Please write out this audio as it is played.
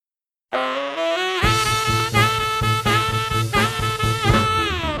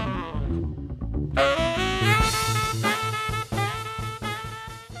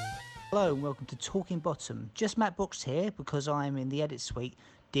welcome to Talking Bottom. Just Matt Brooks here because I'm in the edit suite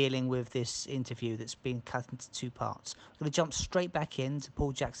dealing with this interview that's been cut into two parts. I'm going to jump straight back into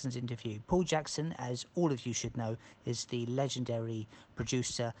Paul Jackson's interview. Paul Jackson, as all of you should know, is the legendary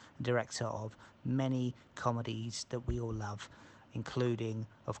producer and director of many comedies that we all love, including,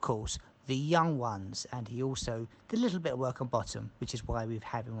 of course, The Young Ones, and he also did a little bit of work on Bottom, which is why we've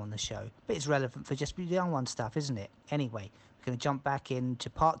had him on the show. But it's relevant for just the Young Ones stuff, isn't it? Anyway, we're going to jump back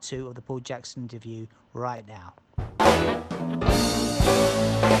into part 2 of the Paul Jackson interview right now.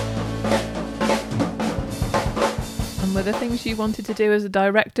 And were there things you wanted to do as a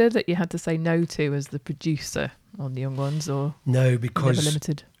director that you had to say no to as the producer on The Young Ones, or no, because never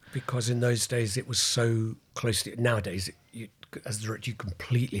limited? Because in those days it was so close to... Nowadays, as the director, you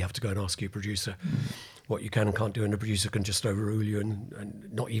completely have to go and ask your producer what you can and can't do, and the producer can just overrule you, and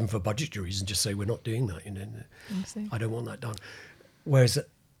not even for budgetary reasons, just say, we're not doing that. You know, I don't want that done. Whereas at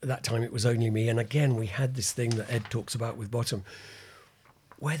that time it was only me, and again, we had this thing that Ed talks about with Bottom,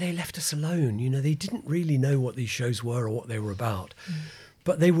 where they left us alone. You know, they didn't really know what these shows were or what they were about,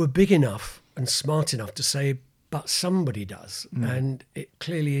 but they were big enough and smart enough to say, but somebody does, and it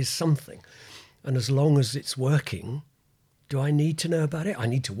clearly is something. And as long as it's working, do I need to know about it? I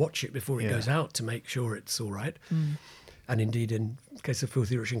need to watch it before it goes out to make sure it's all right. And indeed, in the case of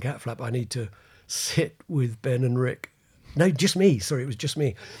Filthy Rich and Cat Flap, I need to sit with Ben and Rick. No, just me. Sorry, it was just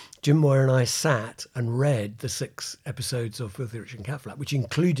me. Jim Moyer and I sat and read the 6 episodes of Filthy Rich and Cat Flap, which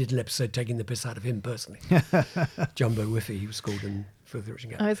included an episode taking the piss out of him personally. Jumbo Whiffy, he was called in Filthy Rich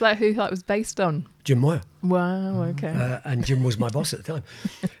and Cat. Oh, is that who that was based on? Jim Moyer. Wow, okay. And Jim was my boss at the time.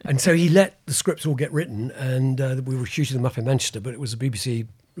 And so he let the scripts all get written, and we were shooting them up in Manchester, but it was a BBC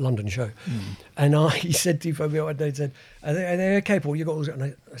London show. And he said to me one day, he said, are they okay, Paul? You got all... And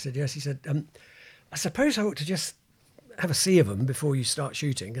I said, yes. He said, I suppose I ought to just have a see of them before you start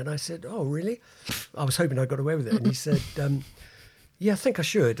shooting. And I said, oh, really? I was hoping I got away with it. And he said, yeah, I think I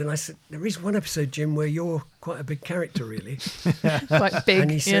should. And I said, there is one episode, Jim, where you're quite a big character, really. Quite big.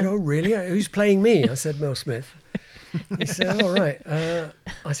 And he said, oh, really? Who's playing me? I said, Mel Smith. He said, all right.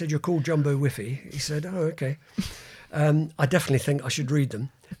 I said, you're called Jumbo Whiffy. He said, oh, okay. I definitely think I should read them.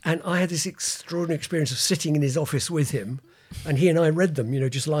 And I had this extraordinary experience of sitting in his office with him, and he and I read them, you know,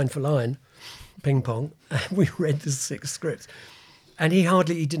 just line for line, ping pong. And we read the 6 scripts. And he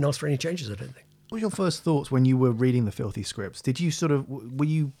didn't ask for any changes, I don't think. What were your first thoughts when you were reading the Filthy scripts? Did you were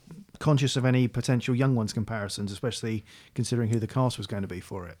you conscious of any potential Young Ones comparisons, especially considering who the cast was going to be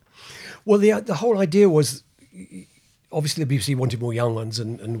for it? Well, the whole idea was, obviously the BBC wanted more Young Ones,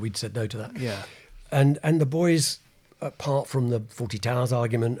 and we'd said no to that. Yeah. And the boys, apart from the 40 Towers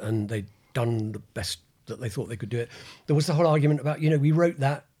argument, and they'd done the best that they thought they could do it, there was the whole argument about, you know, we wrote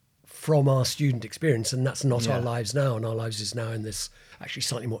that from our student experience, and that's not our lives now, and our lives is now in this actually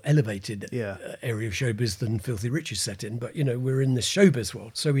slightly more elevated area of showbiz than Filthy Rich is set in. But, you know, we're in this showbiz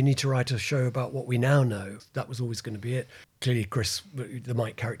world, so we need to write a show about what we now know. That was always going to be it. Clearly, Chris, the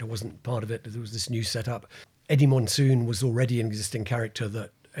Mike character, wasn't part of it. There was this new setup. Eddie Monsoon was already an existing character that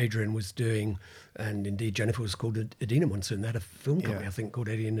Adrian was doing, and indeed Jennifer was called Adina Monsoon. They had a film company, I think, called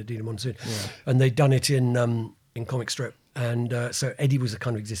Eddie and Adina Monsoon. Yeah. And they'd done it in comic strip. And so Eddie was a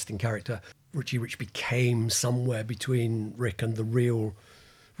kind of existing character. Richie Rich became somewhere between Rick and the real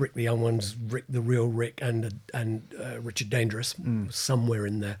Rick the Young Ones, Rick the real Rick, and Richard Dangerous, somewhere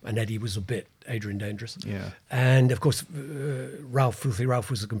in there. And Eddie was a bit Adrian Dangerous. Yeah. And of course, Filthy Ralph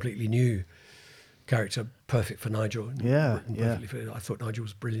was a completely new character, perfect for Nigel. Yeah. I thought Nigel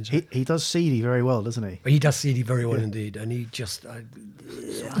was brilliant. He does Seedy very well, doesn't he? He does Seedy very well indeed, and he just... the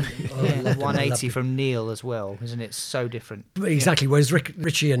 180 from Neil as well, isn't it? So different. Exactly, whereas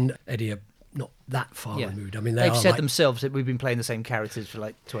Richie and Eddie are not that far removed. I mean, they've said themselves that we've been playing the same characters for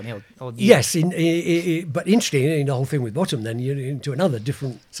like 20 odd years. Yes, but interesting, the whole thing with Bottom then, you're into another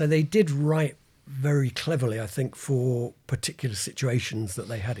different... So they did write very cleverly, I think, for particular situations that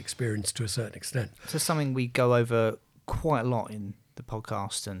they had experienced to a certain extent. So something we go over quite a lot in the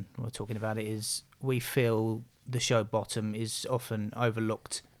podcast, and we're talking about it, is we feel the show Bottom is often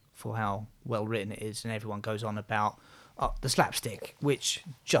overlooked for how well written it is, and everyone goes on about the slapstick, which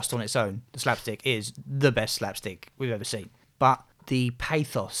just on its own, the slapstick is the best slapstick we've ever seen. But the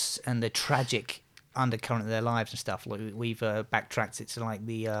pathos and the tragic undercurrent of their lives and stuff, like we've backtracked it to like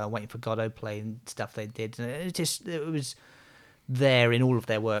the Waiting for Godot play and stuff they did, and it was there in all of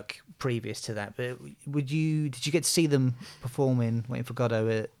their work previous to that. But did you get to see them perform in Waiting for Godot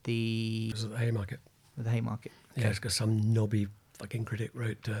at the It was at the Haymarket. At the Haymarket. Yeah, it's got some knobby fucking critic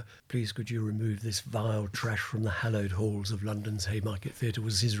wrote, please could you remove this vile trash from the hallowed halls of London's Haymarket Theatre,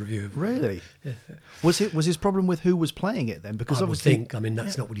 was his review of it. Really? Yeah. Was his problem with who was playing it then? Because I would obviously, think, I mean,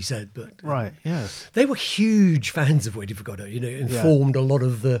 that's not what he said, but... right, yeah. They were huge fans of Waiting for Godot, you know, informed a lot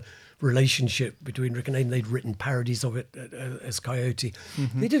of the relationship between Rick and Aidan. They'd written parodies of it as Coyote.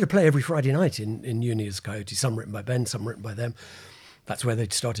 They did a play every Friday night in uni as Coyote, some written by Ben, some written by them. That's where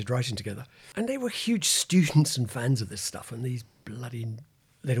they'd started writing together. And they were huge students and fans of this stuff, and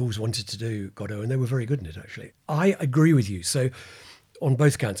they'd always wanted to do Godot, and they were very good in it, actually. I agree with you. So on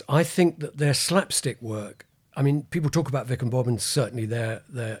both counts, I think that their slapstick work, I mean, people talk about Vic and Bob, and certainly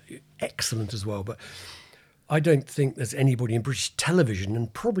they're excellent as well, but I don't think there's anybody in British television,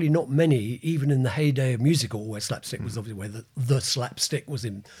 and probably not many, even in the heyday of musical, where slapstick was obviously where the slapstick was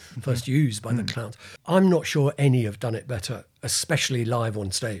first used by the clowns. I'm not sure any have done it better, especially live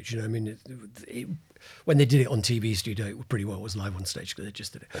on stage. You know, I mean, when they did it on TV studio, it pretty well was live on stage because they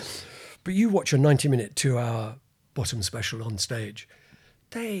just did it. But you watch a 90-minute, 2-hour Bottom special on stage,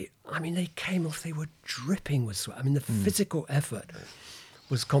 they came off, they were dripping with sweat. I mean, the physical effort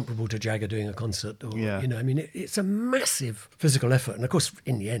was comparable to Jagger doing a concert. Or, you know, I mean, it's a massive physical effort. And of course,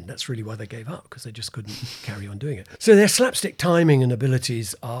 in the end, that's really why they gave up, because they just couldn't carry on doing it. So their slapstick timing and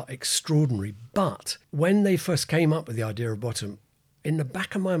abilities are extraordinary. But when they first came up with the idea of Bottom, in the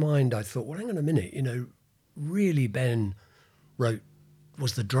back of my mind, I thought, well, hang on a minute, you know, really Ben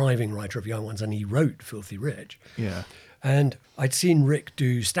was the driving writer of Young Ones, and he wrote Filthy Rich. Yeah. And I'd seen Rick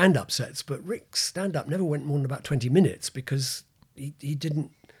do stand-up sets, but Rick's stand-up never went more than about 20 minutes because he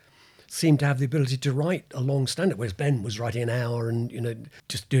didn't seem to have the ability to write a long stand-up, whereas Ben was writing an hour and, you know,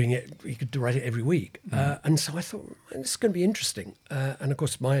 just doing it. He could write it every week. And so I thought, this is going to be interesting. And of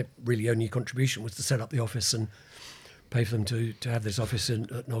course, my really only contribution was to set up the office and pay for them to have this office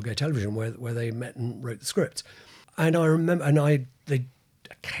at Nolgate Television where they met and wrote the script. And I remember,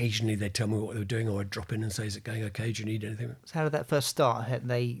 occasionally they'd tell me what they were doing, or I'd drop in and say, is it going okay? Do you need anything? So how did that first start?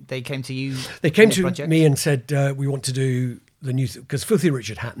 They came to you? They came to me and said, we want to do the new... Because Filthy Rich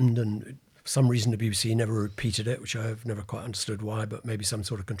had happened, and for some reason the BBC never repeated it, which I've never quite understood why, but maybe some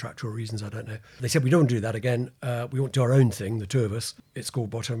sort of contractual reasons, I don't know. They said, we don't want to do that again. We want to do our own thing, the two of us. It's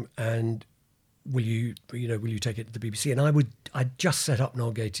called Bottom, and will you take it to the BBC? And I'd just set up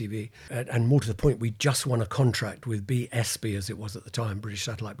Nolgate TV, and more to the point, we just won a contract with BSB, as it was at the time, British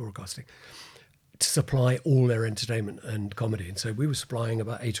Satellite Broadcasting, to supply all their entertainment and comedy. And so we were supplying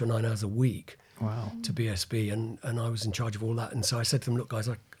about 8 or 9 hours a week to BSB, and I was in charge of all that. And so I said to them, look, guys,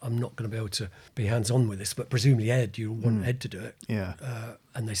 I'm not going to be able to be hands-on with this, but presumably Ed, you want Ed to do it. Yeah.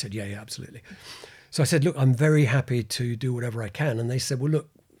 And they said, yeah, absolutely. So I said, look, I'm very happy to do whatever I can. And they said, well, look,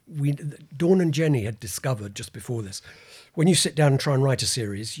 Dawn and Jenny had discovered just before this, when you sit down and try and write a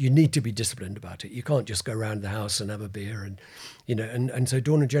series, you need to be disciplined about it. You can't just go around the house and have a beer and, you know, and so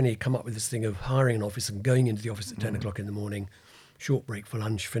Dawn and Jenny come up with this thing of hiring an office and going into the office at 10 o'clock in the morning, short break for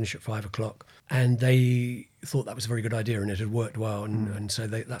lunch, finish at 5 o'clock. And they thought that was a very good idea, and it had worked well. And so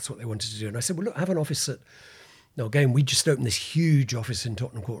that's what they wanted to do. And I said, well, look, have an office at... Now, again, we just opened this huge office in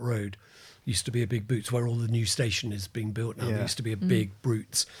Tottenham Court Road. Used to be a big Boots, where all the new station is being built now. There used to be a big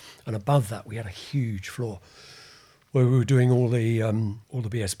Brutes. And above that, we had a huge floor where we were doing all the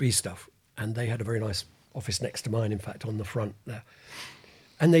BSB stuff. And they had a very nice office next to mine, in fact, on the front there.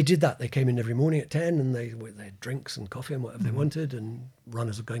 And they did that. They came in every morning at 10, and they had drinks and coffee and whatever they wanted, and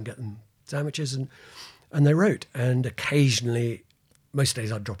runners would go and get them sandwiches, and they wrote. And occasionally, most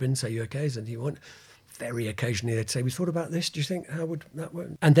days I'd drop in, say, you okay? Is anything you want? Very occasionally they'd say, we thought about this. Do you think, how would that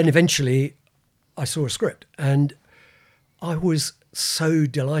work? And then eventually I saw a script, and I was so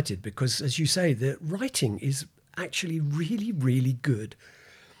delighted because, as you say, the writing is actually really, really good,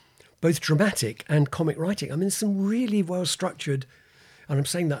 both dramatic and comic writing. I mean, there's some really well-structured... And I'm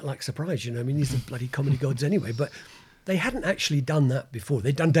saying that like surprise, you know. I mean, these are bloody comedy gods anyway. But they hadn't actually done that before.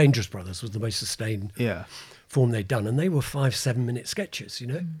 They'd done Dangerous Brothers, was the most sustained form they'd done. And they were 5-7 minute sketches, you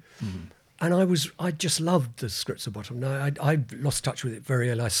know. And I just loved the scripts of Bottom. Now, I lost touch with it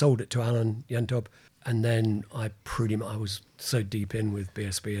very early. I sold it to Alan Yentob. And then I was so deep in with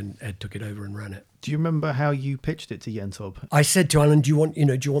BSB, and Ed took it over and ran it. Do you remember how you pitched it to Yentob? I said to Alan, do you want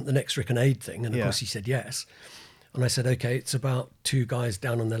the next Rick and Aid thing? And of course he said yes. And I said, okay, it's about two guys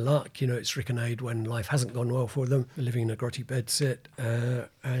down on their luck. You know, it's Rick and Aid when life hasn't gone well for them. They're living in a grotty bedsit,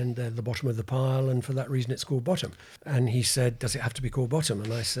 and they're at the bottom of the pile, and for that reason it's called Bottom. And he said, does it have to be called Bottom?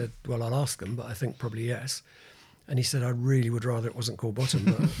 And I said, well, I'll ask them, but I think probably yes. And he said, I really would rather it wasn't called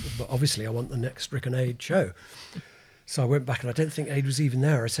Bottom, but obviously I want the next Rick and Aid show. So I went back, and I don't think Aid was even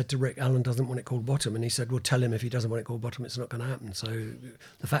there. I said to Rick, Alan doesn't want it called Bottom. And he said, well, tell him if he doesn't want it called Bottom, it's not going to happen. So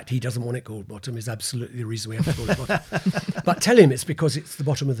the fact he doesn't want it called Bottom is absolutely the reason we have to call it Bottom. But tell him it's because it's the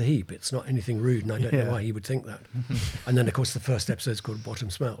bottom of the heap. It's not anything rude, and I don't know why he would think that. And then, of course, the first episode's called Bottom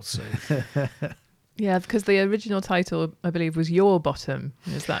Smells. So. Yeah, because the original title, I believe, was Your Bottom.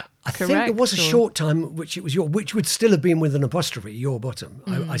 Is that correct? I think there was a short time which it was which would still have been with an apostrophe, Your Bottom.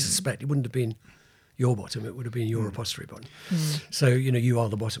 I suspect it wouldn't have been Your Bottom, it would have been Your apostrophe bottom. So, you are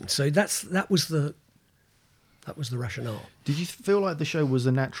the bottom. So that was the rationale. Did you feel like the show was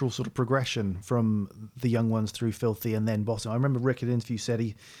a natural sort of progression from the Young Ones through Filthy and then Bottom? I remember Rick in an interview said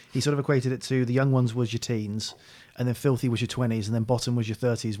he sort of equated it to the Young Ones was your teens, and then Filthy was your 20s, and then Bottom was your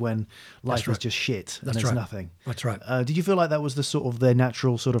 30s when life was just shit and there's nothing. That's right. Did you feel like that was the sort of their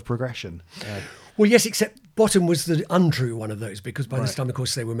natural sort of progression? Well, yes, except Bottom was the untrue one of those, because by this time, of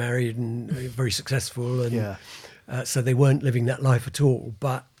course, they were married and very successful, and so they weren't living that life at all.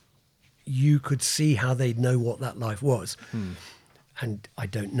 But you could see how they'd know what that life was. And I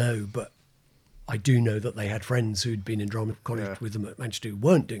don't know, but I do know that they had friends who'd been in drama college with them at Manchester who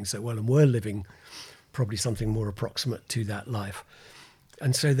weren't doing so well and were living probably something more approximate to that life.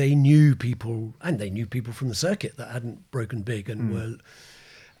 And so they knew people, and they knew people from the circuit that hadn't broken big and were...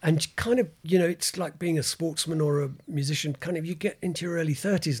 And kind of, it's like being a sportsman or a musician, kind of you get into your early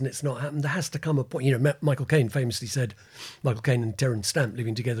 30s and it's not happened. There has to come a point. Michael Caine famously said, Michael Caine and Terence Stamp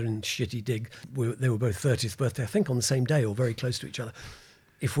living together in Shitty Dig, they were both 30th birthday, I think on the same day or very close to each other.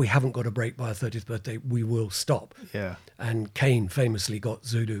 If we haven't got a break by our 30th birthday, we will stop. Yeah. And Caine famously got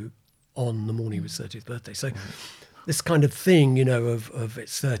Zulu on the morning of his 30th birthday. So this kind of thing, of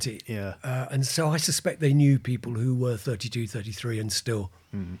it's 30. Yeah. And so I suspect they knew people who were 32, 33 and still...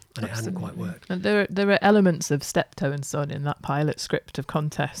 And it hadn't quite worked. And there are elements of Steptoe and Son in that pilot script of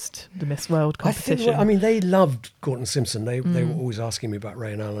Contest, the Miss World competition. They loved Courtney Simpson. They were always asking me about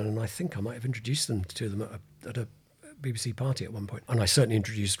Ray and Alan, and I think I might have introduced them to them at a BBC party at one point. And I certainly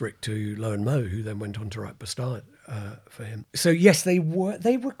introduced Rick to Lo and Mo, who then went on to write Bastard for him. So yes, they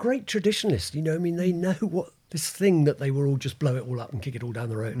were great traditionalists. They know what this thing that they were all just blow it all up and kick it all down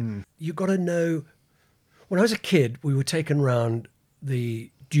the road. You've got to know. When I was a kid, we were taken round the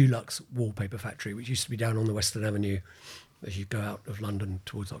Dulux wallpaper factory, which used to be down on the Western Avenue as you go out of London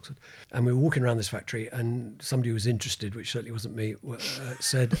towards Oxford. And we were walking around this factory, and somebody who was interested, which certainly wasn't me,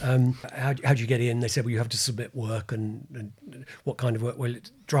 said, how do you get in? They said, well, you have to submit work. And what kind of work? Well,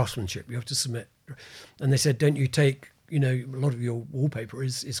 it's draftsmanship. You have to submit. And they said, don't you take, a lot of your wallpaper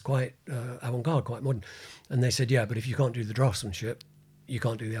is quite avant-garde, quite modern. And they said, yeah, but if you can't do the draftsmanship, you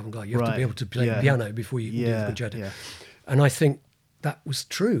can't do the avant-garde. You have to be able to play the piano before you can do the concerto. Yeah. And I think that was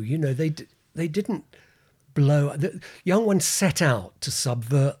true. They didn't blow. The Young Ones set out to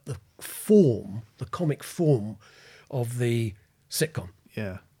subvert the comic form of the sitcom.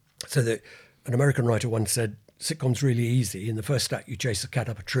 Yeah. So that an American writer once said, sitcom's really easy. In the first act, you chase a cat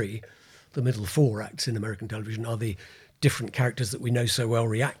up a tree. The middle 4 acts in American television are the different characters that we know so well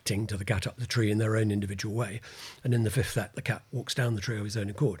reacting to the cat up the tree in their own individual way. And in the 5th act, the cat walks down the tree of his own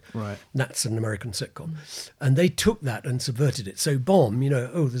accord. Right. That's an American sitcom. And they took that and subverted it. So bomb,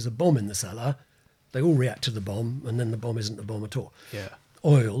 there's a bomb in the cellar. They all react to the bomb, and then the bomb isn't the bomb at all. Yeah.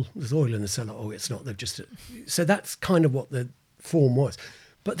 Oil, there's oil in the cellar. Oh, it's not. They've just... So that's kind of what the form was.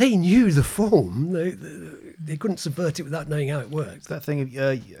 But they knew the form. They couldn't subvert it without knowing how it worked. It's that thing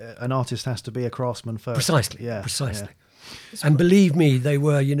of an artist has to be a craftsman first. Precisely. Yeah. Precisely. Yeah. And believe me, they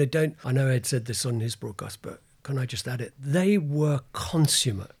were, I know Ed said this on his broadcast, but can I just add it? They were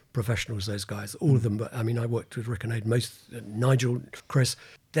consummate professionals, those guys, all of them. But I worked with Rick and Ed, Nigel, Chris.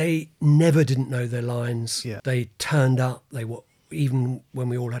 They never didn't know their lines. Yeah. They turned up. They were, even when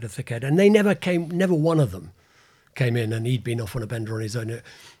we all had a thick head. And they never one of them came in and he'd been off on a bender on his own.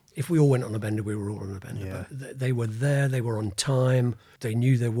 If we all went on a bender, we were all on a bender. Yeah. But they were there. They were on time. They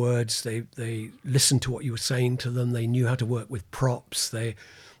knew their words. They listened to what you were saying to them. They knew how to work with props. They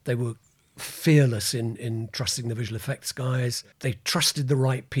were fearless in trusting the visual effects guys. They trusted the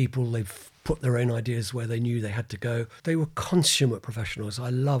right people. They've put their own ideas where they knew they had to go. They were consummate professionals. I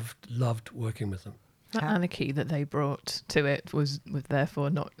loved working with them. That anarchy that they brought to it was therefore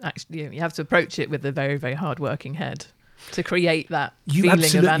not actually... You have to approach it with a very, very hard-working head to create that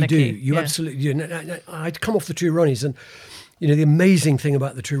feeling of anarchy. You absolutely do. I'd come off the True Ronnies, and the amazing thing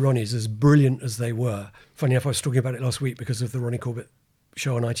about the True Ronnies, as brilliant as they were, funny enough, I was talking about it last week because of the Ronnie Corbett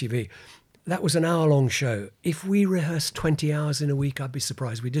show on ITV. That was an hour-long show. If we rehearsed 20 hours in a week, I'd be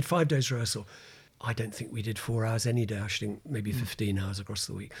surprised. We did 5 days rehearsal. I don't think we did 4 hours any day. I think maybe 15 hours across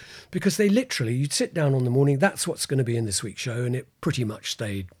the week. Because they literally, you'd sit down on the morning, that's what's going to be in this week's show, and it pretty much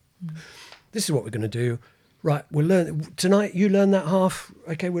stayed. This is what we're going to do. Right, we'll learn tonight. You learn that half.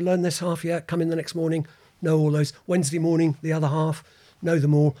 Okay, we'll learn this half. Yeah, come in the next morning. Know all those. Wednesday morning, the other half. Know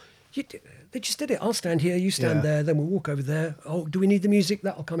them all. They just did it. I'll stand here. You stand there. Then we'll walk over there. Oh, do we need the music?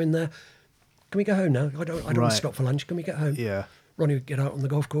 That'll come in there. Can we go home now? I don't want to stop for lunch. Can we get home? Yeah. Ronnie would get out on the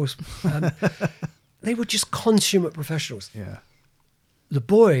golf course. They were just consummate professionals. Yeah. The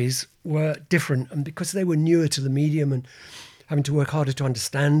boys were different, and because they were newer to the medium and having to work harder to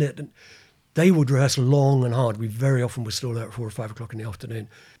understand it, and they would rehearse long and hard. We very often were still there at 4 or 5 o'clock in the afternoon,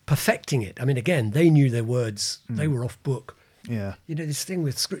 perfecting it. I mean, again, they knew their words. They were off book. Yeah. You know, this thing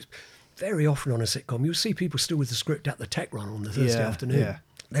with scripts, very often on a sitcom, you'll see people still with the script at the tech run on the Thursday afternoon. Yeah.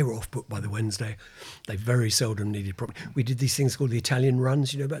 They were off book by the Wednesday. They very seldom needed proper. We did these things called the Italian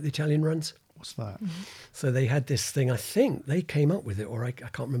runs. You know about the Italian runs? What's that? So they had this thing, I think they came up with it, or I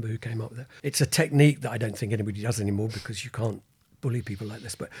can't remember who came up with it. It's a technique that I don't think anybody does anymore because you can't bully people like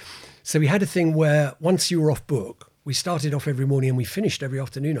this. But so we had a thing where once you were off book, we started off every morning and we finished every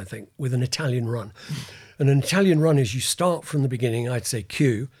afternoon, I think, with an Italian run. And an Italian run is you start from the beginning, I'd say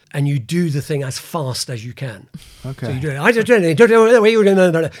cue, and you do the thing as fast as you can. Okay. So you do it, I don't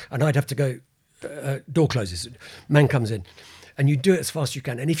know, and I'd have to go, door closes, man comes in. And you do it as fast as you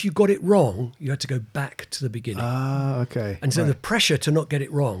can. And if you got it wrong, you had to go back to the beginning. Ah, okay. And so the pressure to not get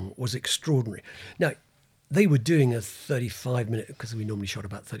it wrong was extraordinary. Now, they were doing a 35-minute, because we normally shot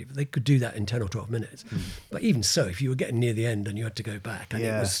about 30, but they could do that in 10 or 12 minutes. But even so, if you were getting near the end and you had to go back, and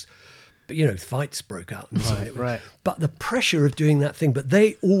it was, you know, fights broke out. And so it was, but the pressure of doing that thing, but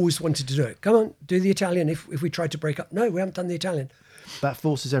they always wanted to do it. Come on, do the Italian. If we tried to break up, no, we haven't done the Italian. That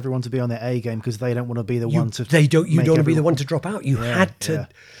forces everyone to be on their A game because they don't want to be the one to. You don't want to be the everyone- one to drop out. You had to,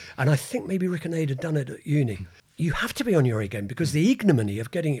 and I think maybe Rick and Aid had done it at uni. You have to be on your A game because the ignominy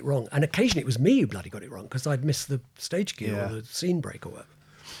of getting it wrong, and occasionally it was me who bloody got it wrong because I'd missed the stage cue or the scene break or whatever.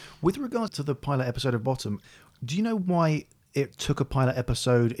 With regards to the pilot episode of Bottom, do you know why it took a pilot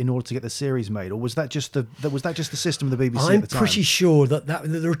episode in order to get the series made, or was that just the system of the BBC I'm at the time? pretty sure that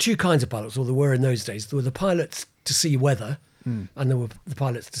there were two kinds of pilots, or there were in those days. There were the pilots to see whether, and there were the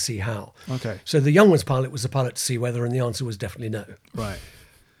pilots to see how. Okay. So the Young Ones pilot was the pilot to see whether, and the answer was definitely no. Right.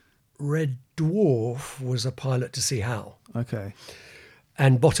 Red Dwarf was a pilot to see how. Okay.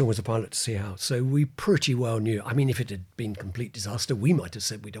 And Bottom was a pilot to see how. So we pretty well knew. I mean, if it had been complete disaster, we might have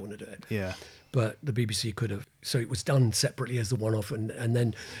said we don't want to do it. Yeah. But the BBC could have. So it was done separately as the one-off. And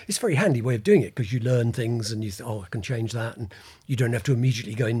then it's a very handy way of doing it because you learn things and you think, oh, I can change that. And you don't have to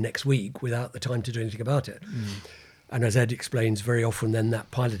immediately go in next week without the time to do anything about it. And as Ed explains, very often then that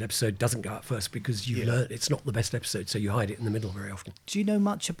pilot episode doesn't go out first because you've learned it's not the best episode. So you hide it in the middle very often. Do you know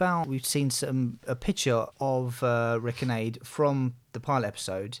much about? We've seen a picture of Rick and Aid from the pilot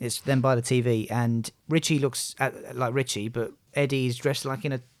episode. It's them by the TV, and Richie looks like Richie, but Eddie's dressed like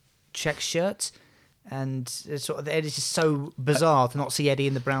in a check shirt, and it's sort of Eddie's just so bizarre to not see Eddie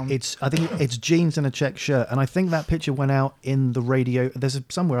in the brown. I think it's jeans and a check shirt, and I think that picture went out in the radio. There's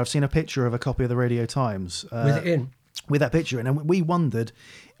somewhere I've seen a picture of a copy of the Radio Times With it in. With that picture in, and we wondered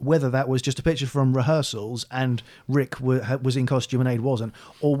whether that was just a picture from rehearsals and Rick was in costume and Aid wasn't,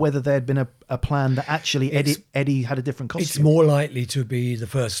 or whether there had been a plan that actually Eddie had a different costume. It's more likely to be the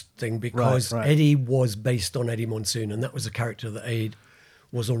first thing because Right. Eddie was based on Eddie Monsoon, and that was a character that Aid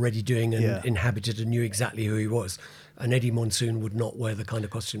was already doing and inhabited and knew exactly who he was. And Eddie Monsoon would not wear the kind of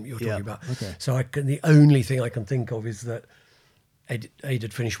costume you're talking about. Okay. So the only thing I can think of is that Aid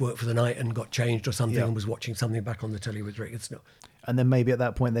had finished work for the night and got changed or something and was watching something back on the telly with Rick. It's not. And then maybe at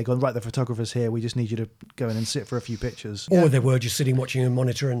that point they've gone, right, the photographer's here, we just need you to go in and sit for a few pictures. Or they were just sitting watching a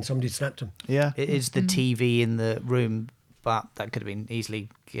monitor and somebody snapped them. Yeah. It is the TV in the room, but that could have been easily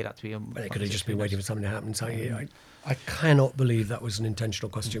geared up to be. They could have just been waiting for something to happen. So I cannot believe that was an intentional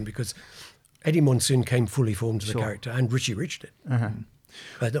costume because Eddie Monsoon came fully formed to the character, and Richie Rich did.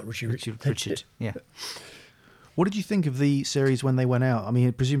 Not Richie Rich. Richard, yeah. What did you think of the series when they went out? I mean,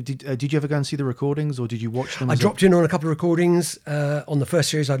 I presume, did you ever go and see the recordings, or did you watch them? I dropped in on a couple of recordings on the first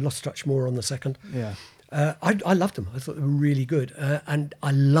series. I'd lost touch more on the second. Yeah. I loved them. I thought they were really good. And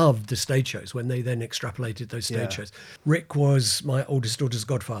I loved the stage shows when they then extrapolated those stage shows. Rick was my oldest daughter's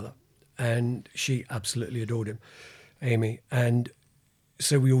godfather, and she absolutely adored him, Amy. And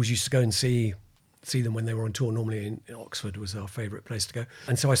so we always used to go and see them when they were on tour. Normally in Oxford was our favourite place to go.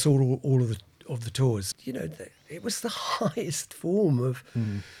 And so I saw all of the tours. You know, it was the highest form of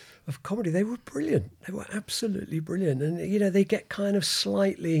comedy. They were brilliant. They were absolutely brilliant. And, you know, they get kind of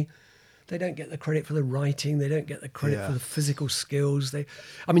slightly... They don't get the credit for the writing. They don't get the credit for the physical skills. There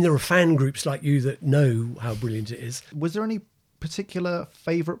are fan groups like you that know how brilliant it is. Was there any particular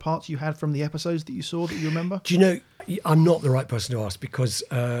favourite parts you had from the episodes that you saw that you remember? Do you know, I'm not the right person to ask because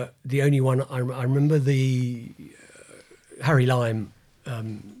the only one I remember the Harry Lime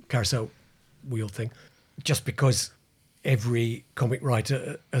carousel wheel thing, just because every comic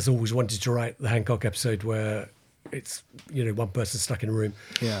writer has always wanted to write the Hancock episode where it's, you know, one person stuck in a room.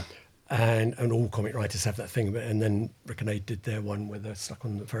 Yeah. And all comic writers have that thing. And then Rick and Ade did their one where they're stuck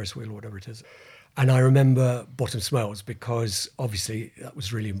on the Ferris wheel or whatever it is. And I remember Bottom Smells because obviously that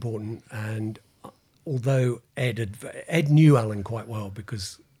was really important. And although Ed knew Alan quite well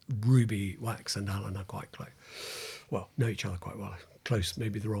because Ruby Wax and Alan are quite close. Well, know each other quite well. Close,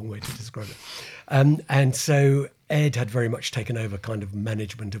 maybe the wrong way to describe it. And so Ed had very much taken over kind of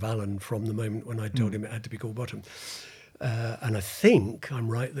management of Alan from the moment when I told him it had to be called Bottom. And I think I'm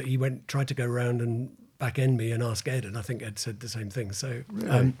right that he tried to go around and back end me and ask Ed, and I think Ed said the same thing. So,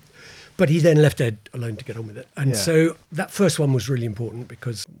 Really? but he then left Ed alone to get on with it. And so that first one was really important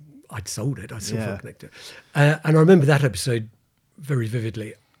because I'd sold it. I still felt connected. And I remember that episode very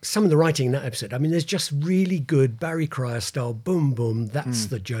vividly. Some of the writing in that episode, I mean, there's just really good Barry Cryer style, boom, boom, that's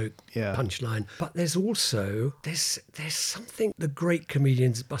the joke, punchline. But there's also, there's something, the great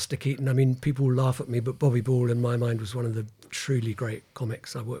comedians, Buster Keaton, I mean, people laugh at me, but Bobby Ball in my mind was one of the truly great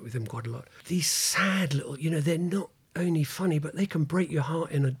comics. I worked with him quite a lot. These sad little, you know, they're not only funny, but they can break your heart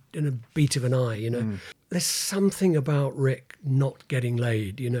in a beat of an eye, you know. There's something about Rick not getting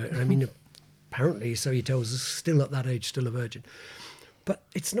laid, you know. I mean, apparently, so he tells us, still at that age, still a virgin. But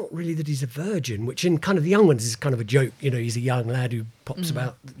it's not really that he's a virgin, which in kind of the young ones is kind of a joke. You know, he's a young lad who pops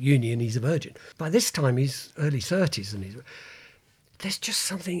about uni and he's a virgin. By this time, he's early 30s and there's just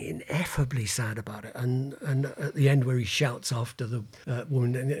something ineffably sad about it. And at the end where he shouts after the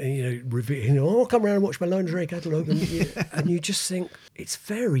woman, and, you know, oh, come around and watch my lingerie catalogue. And you just think it's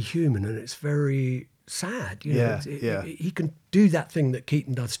very human and it's very sad. You know, he can do that thing that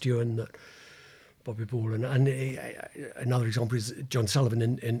Keaton does to you and that Bobby Ball, and another example is John Sullivan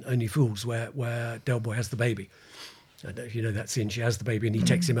in Only Fools, where Del Boy has the baby. And you know that scene, she has the baby, and he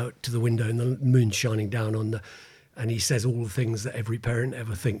takes him out to the window, and the moon's shining down on and he says all the things that every parent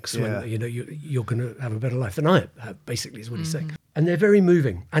ever thinks when you know you're going to have a better life than I have. Basically, is what he's saying, and they're very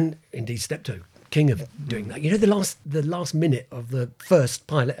moving. And indeed, Steptoe, king of doing that. You know, the last minute of the first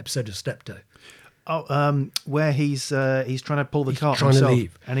pilot episode of Steptoe. Oh, where he's trying to pull the cart trying himself, to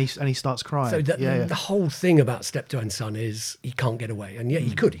leave, and he starts crying. So the whole thing about Steptoe and Son is he can't get away, and yet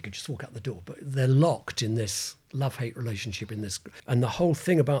he could just walk out the door, but they're locked in this love-hate relationship in this. And the whole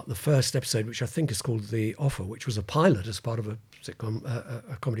thing about the first episode, which I think is called The Offer, which was a pilot as part of a sitcom,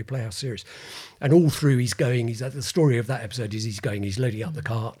 a comedy playhouse series, and all through the story of that episode is he's loading up the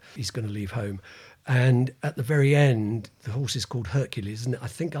cart, he's going to leave home. And at the very end, the horse is called Hercules, and I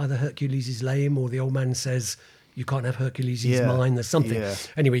think either Hercules is lame or the old man says, you can't have Hercules, he's mine, there's something. Yeah.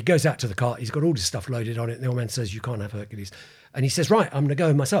 Anyway, he goes out to the cart, he's got all his stuff loaded on it, and the old man says, you can't have Hercules. And he says, right, I'm going to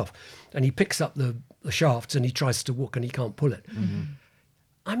go myself. And he picks up the shafts and he tries to walk and he can't pull it. Mm-hmm.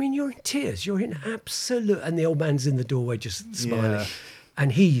 I mean, you're in tears, you're in absolute... And the old man's in the doorway just smiling. Yeah.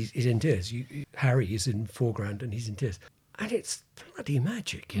 And he is in tears. Harry is in foreground and he's in tears. And it's bloody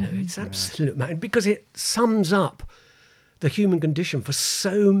magic, you know, it's absolute magic because it sums up the human condition for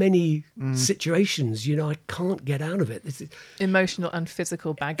so many situations. You know, I can't get out of it. This is emotional and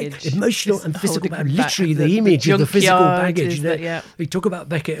physical baggage. Emotional and physical baggage. Literally, the image of the physical baggage. You know, we talk about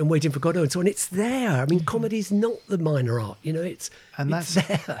Beckett and Waiting for Godot and so on. It's there. I mean, comedy is not the minor art. You know, it's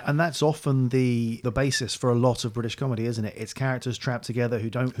there. And that's often the basis for a lot of British comedy, isn't it? It's characters trapped together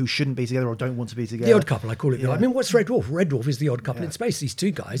who shouldn't be together or don't want to be together. The Odd Couple, I call it. Yeah. I mean, what's Red Dwarf? Red Dwarf is the odd couple in space. These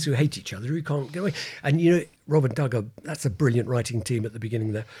two guys who hate each other, who can't get away. And you know, Rob and Doug that's a brilliant writing team at the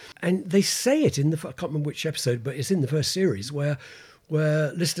beginning there. And they say it I can't remember which episode, but it's in the first series where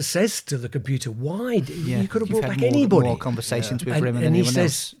Lister says to the computer, why you could have brought back anybody. More conversations with Rimmer than anyone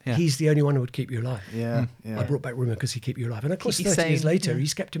else. And he says he's the only one who would keep you alive. Yeah. I brought back Rimmer because he'd keep you alive. And of course, 30 years later,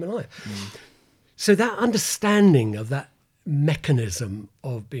 he's kept him alive. So that understanding of that mechanism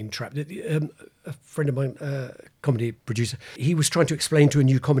of being trapped. A friend of mine, comedy producer, he was trying to explain to a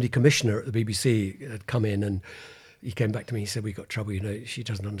new comedy commissioner at the BBC, had come in and he came back to me, he said, we got trouble, you know, she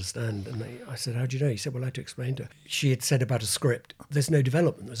doesn't understand. And I said, how do you know? He said, well, I had to explain to her. She had said about a script, there's no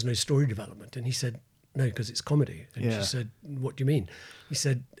development, there's no story development. And he said, no, because it's comedy. And she said, what do you mean? He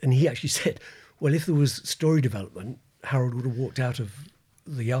said, and he actually said, well, if there was story development, Harold would have walked out of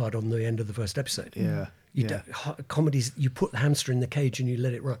the yard on the end of the first episode. Comedies, you put the hamster in the cage and you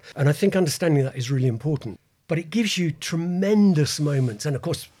let it run. And I think understanding that is really important. But it gives you tremendous moments. And of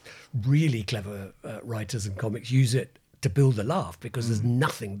course, really clever writers and comics use it to build a laugh because there's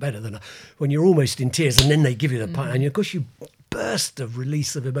nothing better than when you're almost in tears and then they give you the punch. And of course, you burst of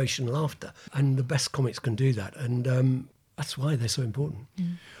release of emotion and laughter. And the best comics can do that. And that's why they're so important.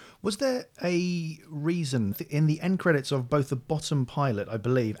 Was there a reason in the end credits of both the Bottom pilot, I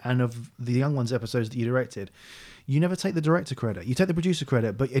believe, and of the Young Ones episodes that you directed, you never take the director credit? You take the producer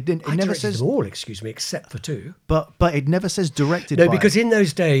credit, but it didn't. It I never directed says them all, excuse me, except for 2. But it never says directed. No, by. because in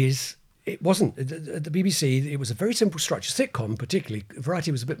those days, it wasn't. At the BBC, it was a very simple structure. Sitcom, particularly,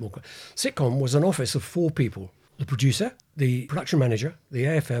 Variety was a bit more. Sitcom was an office of 4 people. The producer, the production manager, the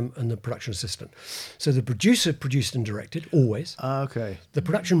AFM, and the production assistant. So the producer produced and directed, always. Okay. The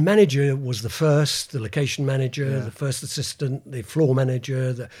production manager was the first, the location manager, the first assistant, the floor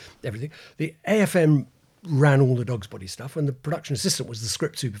manager, everything. The AFM ran all the Dog's Body stuff, and the production assistant was the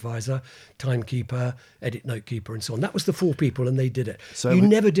script supervisor, timekeeper, edit note keeper, and so on. That was the 4 people, and they did it. So you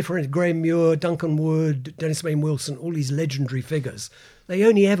never differentiated Graham Muir, Duncan Wood, Dennis Wayne Wilson, all these legendary figures. They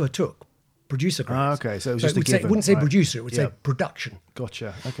only ever took producer credits. Okay, so it was just a it given, wouldn't say right. producer, it would Yeah. say production.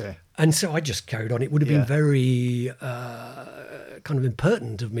 Gotcha. Okay. And so I just carried on. It would have been Yeah. very kind of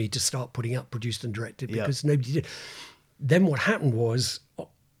impertinent of me to start putting up produced and directed Yeah. because nobody did. Then what happened was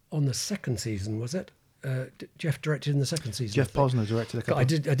on the second season, was it? Jeff directed in the second season. Jeff I think. Posner directed a couple. I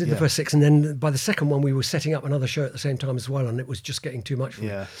did Yeah. the first 6, and then by the second one we were setting up another show at the same time as well, and it was just getting too much for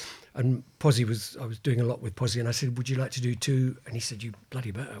Yeah. me. And I was doing a lot with Posy, and I said, would you like to do 2? And he said, you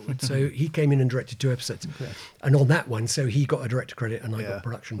bloody better would. So he came in and directed 2 episodes. Okay. And on that one, so he got a director credit and I Yeah. got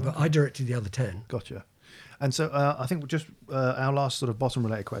production. But I directed the other 10. Gotcha. And so I think just our last sort of bottom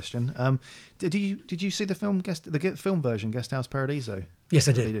related question. Did you see the film film version Guest House Paradiso? Yes,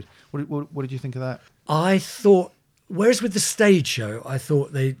 I did. What did you think of that? I thought, whereas with the stage show, I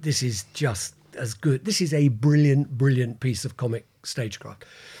thought this is just as good. This is a brilliant, brilliant piece of comic stagecraft.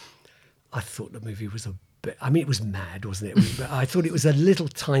 I thought the movie was a bit, I mean, it was mad, wasn't it? But I thought it was a little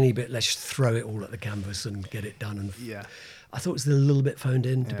tiny bit, let's throw it all at the canvas and get it done. And Yeah. I thought it was a little bit phoned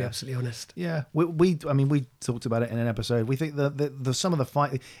in, to be Yeah. absolutely honest. Yeah, we talked about it in an episode. We think that the some of the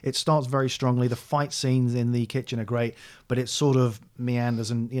fight, it starts very strongly. The fight scenes in the kitchen are great, but it sort of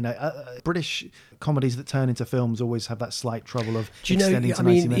meanders, and British comedies that turn into films always have that slight trouble of Do you know, extending to I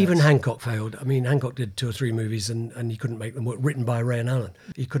 90 mean, minutes. even Hancock failed. I mean, Hancock did 2 or 3 movies and he couldn't make them work, written by Ray and Allen.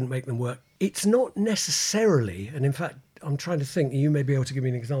 He couldn't make them work. It's not necessarily, and in fact, I'm trying to think, you may be able to give me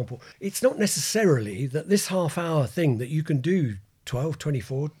an example. It's not necessarily that this half-hour thing that you can do 12,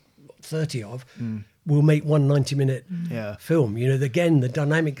 24, 30 of will make one 90-minute Yeah. film. Again, the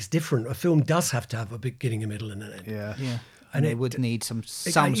dynamic's different. A film does have to have a beginning, a middle, and an end. Yeah. Yeah. And And they it- would need some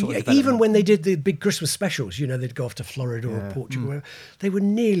sort of Even development. when they did the big Christmas specials, they'd go off to Florida or Portugal. Wherever, they were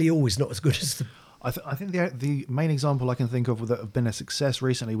nearly always not as good as the. I think the main example I can think of that have been a success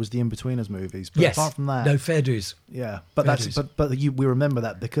recently was the In-Betweeners movies. But Yes. apart from that, No, fair dues. yeah, but Fair that's dues. but we remember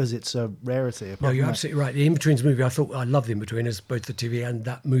that because it's a rarity. Apart No, from you're that- absolutely right. The In-Betweens movie, I love The In-Betweeners, both the TV and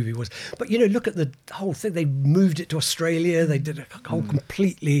that movie was. But, look at the whole thing. They moved it to Australia. They did a whole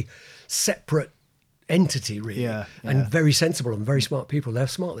completely separate entity, really. Yeah, And yeah. very sensible and very smart people. They're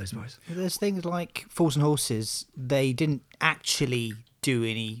smart, those boys. There's things like Fools and Horses. They didn't actually do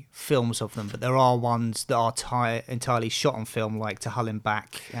any films of them, but there are ones that are entirely shot on film, like To Hull and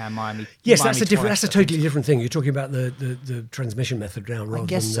Back and Miami. Yes, Miami that's a different. Twice, That's a I think. totally different thing. You're talking about the transmission method now, rather I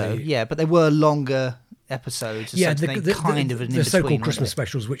guess than so. the, Yeah, but they were longer episodes. Yeah, The kind of an the so-called in-between, Christmas weren't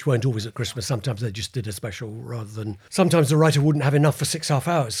specials, which weren't always at Christmas. Sometimes they just did a special rather than. Sometimes the writer wouldn't have enough for 6.5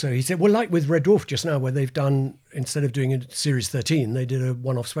 hours, so he said, "Well, like with Red Dwarf just now, where they've done instead of doing a series 13, they did a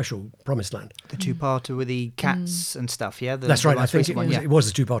one-off special, Promised Land." they? The two-parter with the cats and stuff. Yeah, That's right. I last think recent one, yeah. it was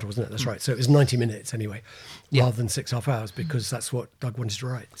a 2-parter, wasn't it? That's right. So it was 90 minutes anyway, Yeah. rather than 6.5 hours, because that's what Doug wanted to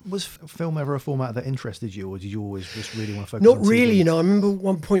write. Was film ever a format that interested you, or did you always just really want to focus? Not on TV? really, I remember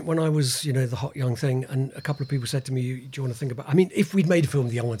one point when I was, the hot young thing, and a couple of people said to me, "Do you want to think about?" I mean, if we'd made a film,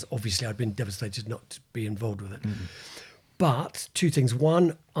 The Young Ones, obviously I'd been devastated not to be involved with it. But 2 things: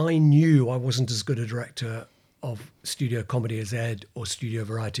 one, I knew I wasn't as good a director of studio comedy as Ed or studio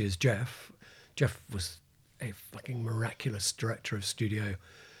variety as Jeff. Jeff was a fucking miraculous director of studio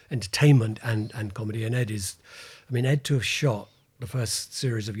entertainment and comedy, and Ed to have shot the first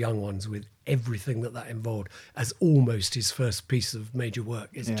series of Young Ones with everything that involved as almost his first piece of major work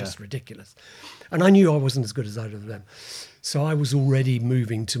is just ridiculous. And I knew I wasn't as good as either of them. So I was already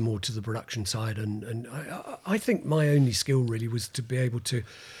moving more to the production side. And I think my only skill really was to be able to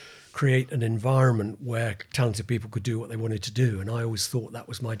create an environment where talented people could do what they wanted to do. And I always thought that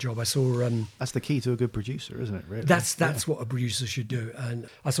was my job. I saw that's the key to a good producer, isn't it? Really, that's what a producer should do. And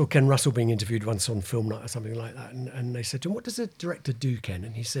I saw Ken Russell being interviewed once on Film Night or something like that, and they said to him, "What does a director do, Ken?"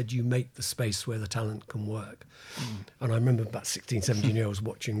 And he said, "You make the space where the talent can work." And I remember about 16, 17 years old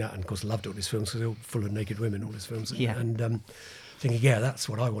watching that, and of course loved all his films because they're all full of naked women, all his films. Yeah. And thinking, yeah, that's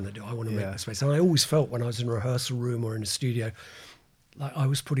what I want to do. I want to make the space. And I always felt when I was in a rehearsal room or in a studio, like I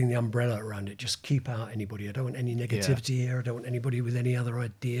was putting the umbrella around it. Just keep out anybody. I don't want any negativity here. I don't want anybody with any other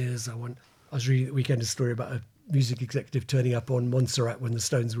ideas. I was reading the weekend a story about a music executive turning up on Montserrat when the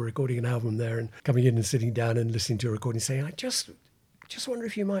Stones were recording an album there and coming in and sitting down and listening to a recording saying, I just wonder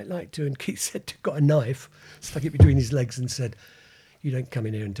if you might like to. And Keith said, got a knife, stuck it between his legs and said, "You don't come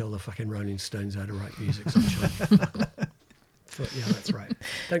in here and tell the fucking Rolling Stones how to write music, sunshine." Thought, yeah, that's right.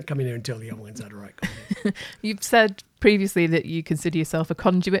 Don't come in here and tell the young ones how to write comedy. You've said previously that you consider yourself a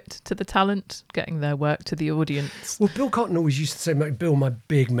conduit to the talent, getting their work to the audience. Well, Bill Cotton always used to say, Bill, my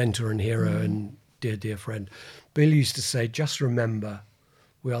big mentor and hero and dear friend, Bill used to say, just remember,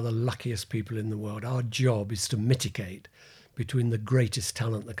 we are the luckiest people in the world. Our job is to mitigate between the greatest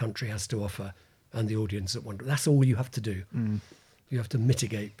talent the country has to offer and the audience that want it. That's all you have to do. You have to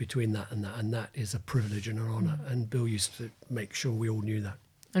mitigate between that, and that is a privilege and an honour. And Bill used to make sure we all knew that.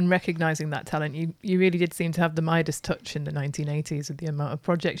 And recognising that talent, you really did seem to have the Midas touch in the 1980s with the amount of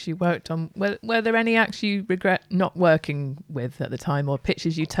projects you worked on. Were there any acts you regret not working with at the time, or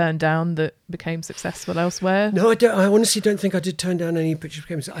pitches you turned down that became successful elsewhere? No, I don't. I honestly don't think I did turn down any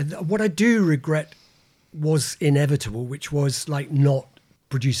pitches. What I do regret was inevitable, which was like not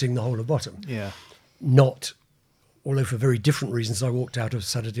producing the whole of Bottom. Yeah. Although for very different reasons, I walked out of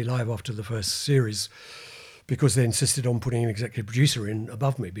Saturday Live after the first series because they insisted on putting an executive producer in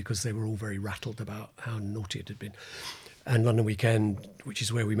above me because they were all very rattled about how naughty it had been. And London Weekend, which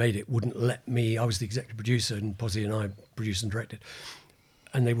is where we made it, wouldn't let me. I was the executive producer and Posy and I produced and directed.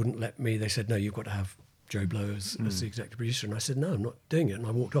 And they wouldn't let me. They said, no, you've got to have Joe Blow as the executive producer. And I said, no, I'm not doing it. And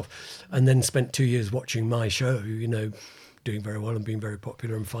I walked off. And then spent 2 years watching my show, doing very well and being very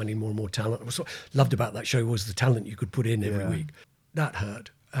popular and finding more and more talent. What I loved about that show was the talent you could put in every week. That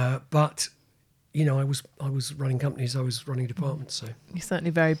hurt. But, I was running companies, I was running departments. So You're certainly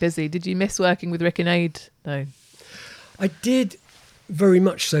very busy. Did you miss working with Rick and Aid, though? I did, very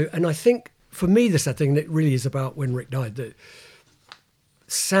much so. And I think, for me, the sad thing that really is about when Rick died, that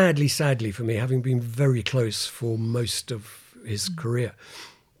sadly for me, having been very close for most of his career,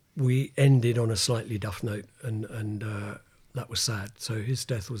 we ended on a slightly duff note, and that was sad. So his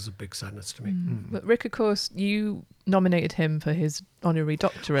death was a big sadness to me. But Rick, of course, you nominated him for his honorary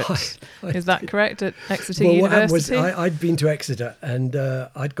doctorate. Is that correct, at Exeter University? What happened was I'd been to Exeter and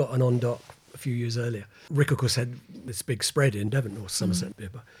I'd got an on-doc a few years earlier. Rick, of course, had this big spread in Devon or Somerset.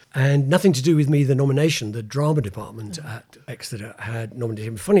 And nothing to do with me, the nomination. The drama department at Exeter had nominated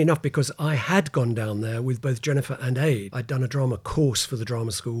him. Funny enough, because I had gone down there with both Jennifer and Aid. I'd done a drama course for the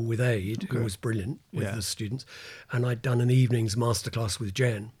drama school with Aid, who was brilliant with the students. And I'd done an evening's masterclass with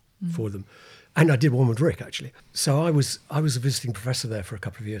Jen for them. And I did one with Rick, actually. So I was a visiting professor there for a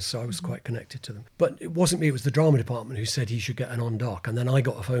couple of years, so I was quite connected to them. But it wasn't me, it was the drama department who said he should get an on-doc. And then I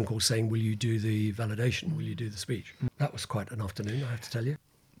got a phone call saying, will you do the validation? Will you do the speech? That was quite an afternoon, I have to tell you.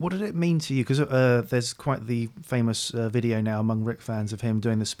 What did it mean to you? Because there's quite the famous video now among Rick fans of him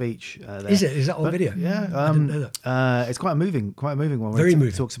doing the speech. There. Is it? Is that on video? Yeah, I didn't know that. It's quite a moving one. Very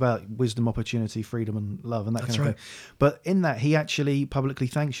moving. Talks about wisdom, opportunity, freedom, and love, and that That's kind of right. thing. But in that, he actually publicly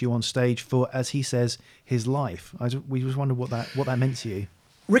thanks you on stage for, as he says, his life. We just wondered what that meant to you.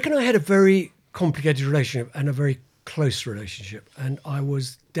 Rick and I had a very complicated relationship and a very close relationship, and I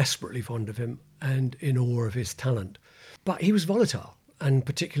was desperately fond of him and in awe of his talent. But he was volatile. And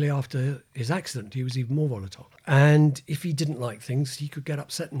particularly after his accident, he was even more volatile. And if he didn't like things, he could get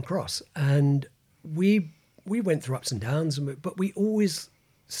upset and cross. And we went through ups and downs, but we always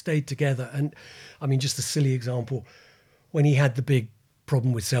stayed together. And I mean, just a silly example, when he had the big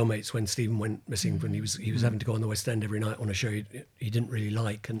problem with Cellmates, when Stephen went missing, when he was having to go on the West End every night on a show he didn't really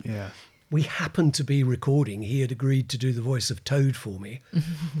like. And we happened to be recording. He had agreed to do the voice of Toad for me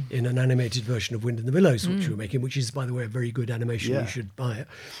in an animated version of Wind in the Willows, which we were making, which is, by the way, a very good animation. You should buy it.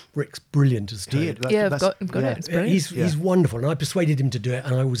 Rick's brilliant as Toad. I've got it. It's brilliant. He's wonderful. And I persuaded him to do it,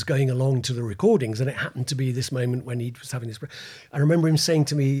 and I was going along to the recordings, and it happened to be this moment when he was having this. I remember him saying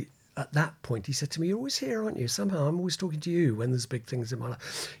to me at that point, he said to me, "You're always here, aren't you? Somehow I'm always talking to you when there's big things in my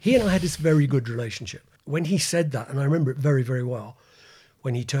life." He and I had this very good relationship. When he said that, and I remember it very, very well,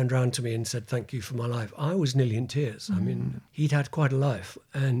 when he turned around to me and said, "Thank you for my life," I was nearly in tears. I mean, he'd had quite a life,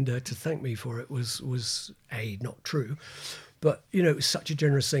 and to thank me for it was A, not true, But, you know, it was such a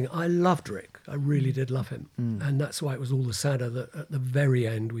generous thing. I loved Rick. I really did love him. And that's why it was all the sadder that at the very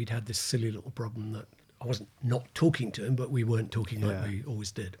end we'd had this silly little problem that I wasn't not talking to him, but we weren't talking like we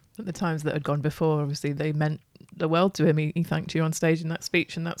always did. At the times that had gone before, obviously, they meant the world to him. He thanked you on stage in that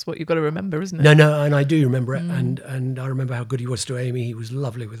speech, and that's what you've got to remember, isn't it? No, and I do remember it. And I remember how good he was to Amy. He was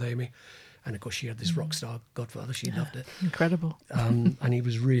lovely with Amy. And of course, she had this rock star godfather. She loved it. Incredible. And he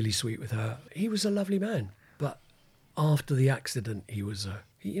was really sweet with her. He was a lovely man. But after the accident, he was,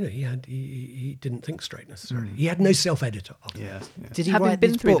 he didn't think straight necessarily. He had no self-editor. Yeah. Did he Having write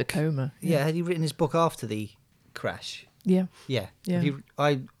been his through book? the coma. Yeah, had he written his book after the crash? Yeah. Yeah. Yeah. Have you-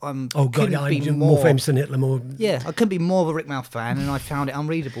 I'm Oh, God, couldn't be I'm more famous than Hitler, more... Yeah, I couldn't be more of a Rick Mouth fan, and I found it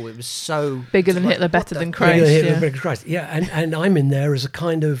unreadable. It was so Bigger than like, Hitler, what better the- than Yeah, Christ. Hitler, Yeah. Bigger than Christ. Yeah, and I'm in there as a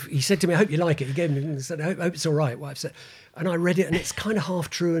kind of... He said to me, I hope you like it. He gave me... He said, I hope it's all right, what I've said. And I read it, and it's kind of half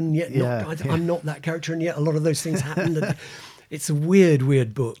true, and yet not. I'm not that character, and yet a lot of those things happened. And it's a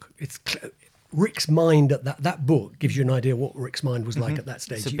weird book. Rick's mind at that book gives you an idea what Rick's mind was like at that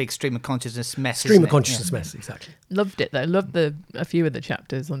stage. It's a big stream of consciousness mess. stream isn't of it? consciousness Yeah. mess, exactly. Loved it though. Loved a few of the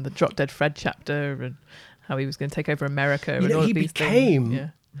chapters on the Drop Dead Fred chapter and how he was going to take over America. You and know, all he of these became things. Yeah.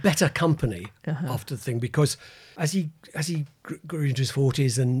 better company after the thing, because as he grew into his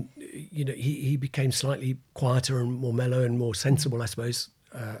 40s, and you know, he became slightly quieter and more mellow and more sensible, I suppose,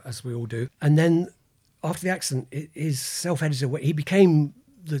 as we all do. And then after the accident, his self-editor, he became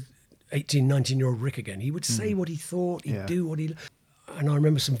the 18, 19-year-old Rick again. He would say what he thought, he'd do what he... And I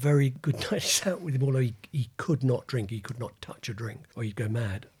remember some very good nights out with him, although he could not drink, he could not touch a drink, or he'd go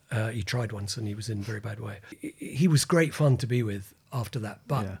mad. He tried once and he was in a very bad way. He was great fun to be with after that,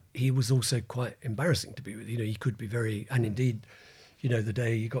 but he was also quite embarrassing to be with. You know, he could be very... And indeed, you know, the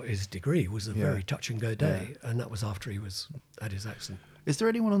day he got his degree was a very touch-and-go day, and that was after he was at his accident. Is there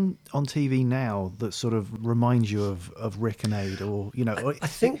anyone on TV now that sort of reminds you of Rick and Aid, or, you know... I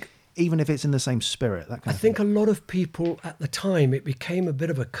think... Even if it's in the same spirit, that kind I of think thing. a lot of people at the time, it became a bit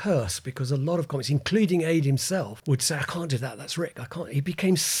of a curse, because a lot of comics, including Aid himself, would say, I can't do that, that's Rick, I can't. He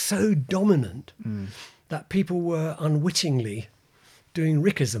became so dominant that people were unwittingly doing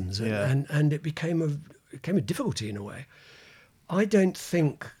Rickisms, and it became a difficulty in a way. I don't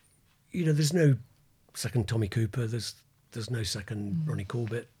think, you know, there's no second Tommy Cooper, there's no second Ronnie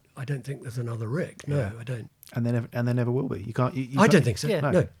Corbett. I don't think there's another Rick. No, I don't. And there never will be. You can't. I don't think so. Yeah.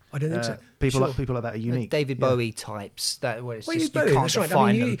 No, I don't think so. People like that are unique. David Bowie types that where it's Well, just Bowie, you can't that's right.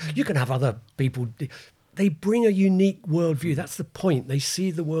 define I mean, them. you can have other people. They bring a unique worldview. That's the point. They see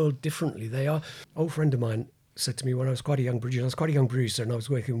the world differently. They are. An old friend of mine said to me when I was quite a young producer, and I was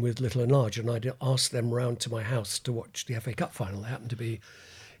working with Little and Large, and I'd asked them round to my house to watch the FA Cup final. They happened to be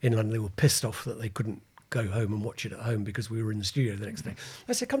in London. They were pissed off that they couldn't go home and watch it at home because we were in the studio the next day.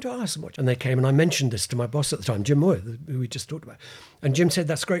 I said, come to our house and watch. And they came, and I mentioned this to my boss at the time, Jim Moore, who we just talked about. And Jim said,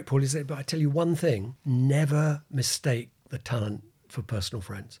 that's great, Paul. He said, but I tell you one thing, never mistake the talent for personal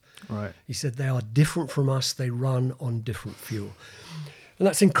friends. Right. He said, they are different from us. They run on different fuel. And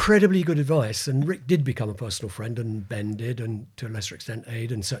that's incredibly good advice. And Rick did become a personal friend, and Ben did, and to a lesser extent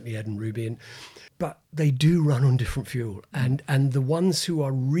Aid, and certainly Ed and Ruby. But they do run on different fuel. And the ones who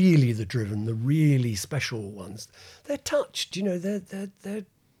are really the driven, the really special ones, they're touched. You know,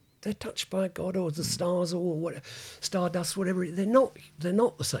 they're touched by God or the stars or what, stardust, whatever. They're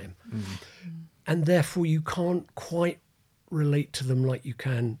not the same. And therefore you can't quite relate to them like you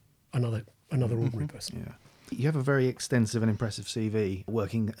can another ordinary person. Yeah. You have a very extensive and impressive CV,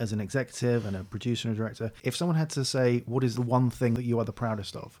 working as an executive and a producer and a director. If someone had to say, what is the one thing that you are the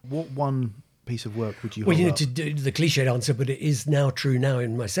proudest of? What one piece of work would you Well, hold you know, up? to do the cliched answer, but it is now true now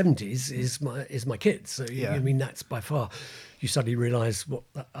in my 70s, is my kids. So, I mean, that's by far, you suddenly realise what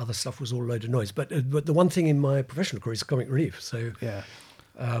that other stuff was all a load of noise. But the one thing in my professional career is comic relief. So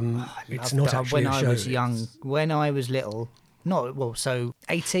it's not actually when a I show. was young, when I was little, so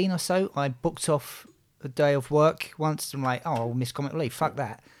 18 or so, I booked off a day of work once. I'm like, I'll miss comic relief. Fuck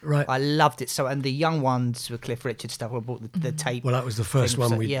that. Right. I loved it. So, and the young ones with Cliff Richard stuff. I bought the tape. Well, that was the first thing,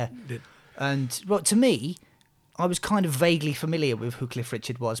 one we yeah. did. And well, to me, I was kind of vaguely familiar with who Cliff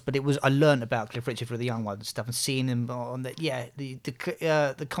Richard was, but I learned about Cliff Richard for the young ones and stuff, and seeing him on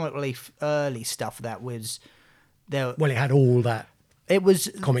the comic relief early stuff that was there. Well, it had all that. It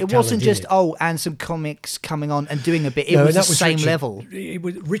was. Comic It wasn't talent in just it. and some comics coming on and doing a bit. It No, was and the that same Richard. level. It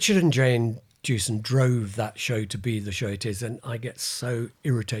was Richard and Jane Jewson drove that show to be the show it is, and I get so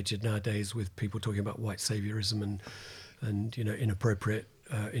irritated nowadays with people talking about white saviorism and you know, inappropriate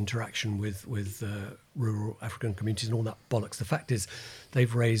interaction with rural African communities and all that bollocks. The fact is,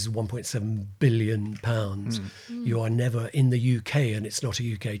 they've raised £1.7 billion. You are never in the UK, and it's not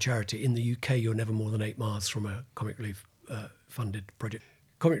a UK charity. In the UK, you're never more than 8 miles from a comic relief funded project.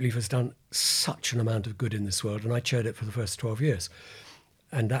 Comic Relief has done such an amount of good in this world, and I chaired it for the first 12 years.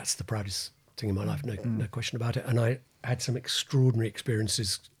 And that's the proudest thing in my life, no question about it. And I had some extraordinary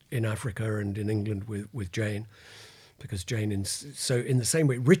experiences in Africa and in England with Jane, because Jane, so in the same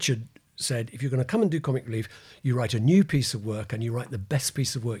way, Richard said, if you're going to come and do Comic Relief, you write a new piece of work and you write the best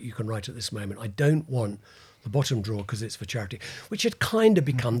piece of work you can write at this moment. I don't want the bottom drawer because it's for charity, which had kind of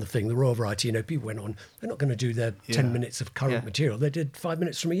become the thing, the Royal Variety. You know, people went on, they're not going to do their 10 minutes of current material. They did 5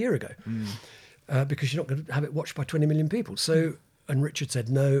 minutes from a year ago because you're not going to have it watched by 20 million people. So, and Richard said,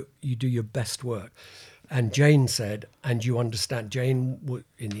 no, you do your best work. And Jane said, and you understand, Jane,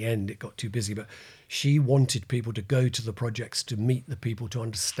 in the end, it got too busy, but she wanted people to go to the projects, to meet the people, to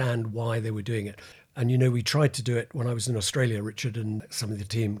understand why they were doing it. And, you know, we tried to do it when I was in Australia. Richard and some of the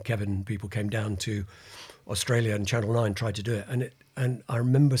team, Kevin, people came down to Australia, and Channel 9 tried to do it. And I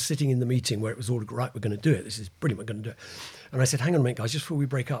remember sitting in the meeting where it was all right, we're going to do it. This is brilliant, we're going to do it. And I said, hang on a minute, guys, just before we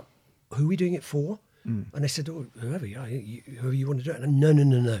break up, who are we doing it for? And they said, oh, whoever you want to do it. And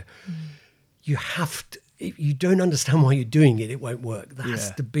no. You have to, if you don't understand why you're doing it, it won't work. There has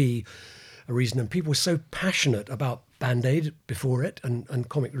to be a reason. And people were so passionate about Band-Aid before it and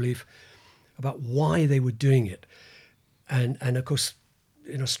Comic Relief, about why they were doing it. And of course,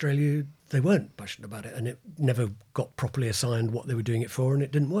 in Australia, they weren't passionate about it, and it never got properly assigned what they were doing it for, and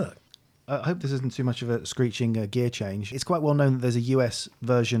it didn't work. I hope this isn't too much of a screeching gear change. It's quite well known that there's a US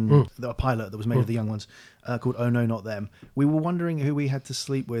version, a pilot that was made of the young ones, called Oh No Not Them. We were wondering who we had to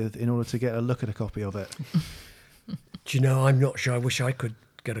sleep with in order to get a look at a copy of it. Do you know, I'm not sure. I wish I could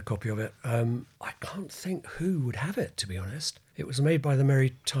get a copy of it. I can't think who would have it, to be honest. It was made by the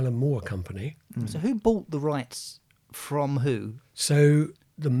Mary Tyler Moore Company. So who bought the rights from who? So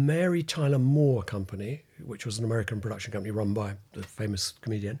the Mary Tyler Moore Company, which was an American production company run by the famous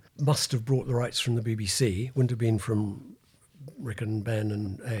comedian, must have brought the rights from the BBC. Wouldn't have been from Rick and Ben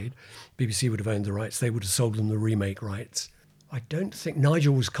and Aid. BBC would have owned the rights. They would have sold them the remake rights. I don't think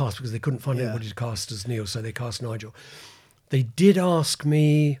Nigel was cast because they couldn't find anybody to cast as Neil, so they cast Nigel. They did ask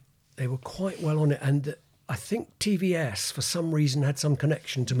me, they were quite well on it, and I think TVS, for some reason, had some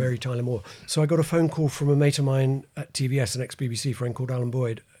connection to Mary Tyler Moore. So I got a phone call from a mate of mine at TVS, an ex-BBC friend called Alan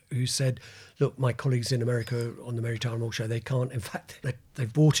Boyd, who said, look, my colleagues in America on the Mary Tyler Moore show, they can't, in fact,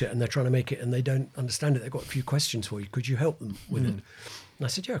 they've bought it and they're trying to make it and they don't understand it. They've got a few questions for you. Could you help them with it? And I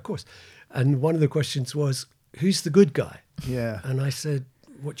said, yeah, of course. And one of the questions was, who's the good guy? Yeah. And I said,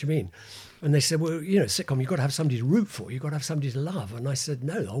 what do you mean? And they said, well, you know, sitcom, you've got to have somebody to root for. You've got to have somebody to love. And I said,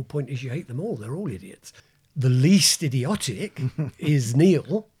 no, the whole point is you hate them all. They're all idiots. The least idiotic is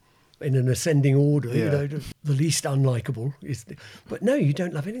Neil, in an ascending order. You know, the least unlikable is. But no, you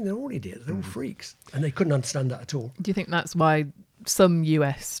don't love anything. They're all idiots. They're all freaks, and they couldn't understand that at all. Do you think that's why some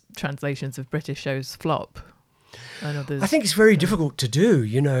US translations of British shows flop? And others? I think it's very difficult to do.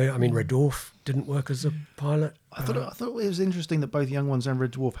 You know, I mean, Red Dwarf didn't work as a pilot. I thought it was interesting that both Young Ones and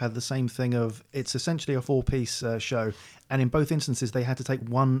Red Dwarf had the same thing of it's essentially a 4-piece show, and in both instances they had to take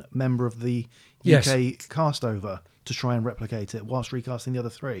one member of the UK cast over to try and replicate it whilst recasting the other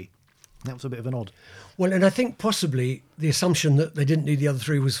 3. That was a bit of an odd. Well, and I think possibly the assumption that they didn't need the other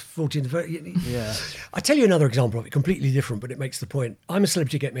 3 was 14 to 30. Yeah. I'll tell you another example of it, completely different, but it makes the point. I'm a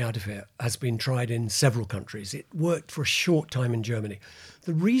Celebrity, Get Me Out of Here has been tried in several countries. It worked for a short time in Germany.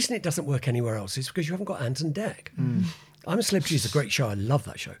 The reason it doesn't work anywhere else is because you haven't got Ant and Dec. I'm a Celebrity is a great show. I love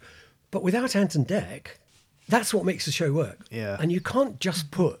that show. But without Ant and Dec, that's what makes the show work. Yeah. And you can't just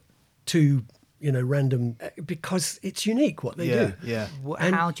put 2... you know, random, because it's unique what they do. Yeah.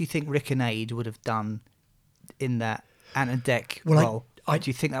 How do you think Rick and Aid would have done in that Ant and Dec role? Do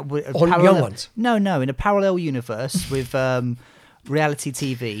you think that would on Young Ones? No, in a parallel universe with reality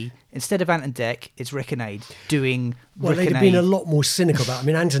TV, instead of Ant and Dec, it's Rick and Aid doing. Well, Rick they'd and have been Aid. a lot more cynical about it. I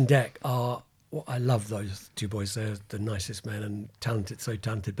mean, Ant and Dec are. Well, I love those 2 boys. They're the nicest men and talented, so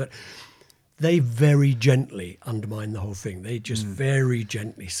talented, but. They very gently undermine the whole thing. They just very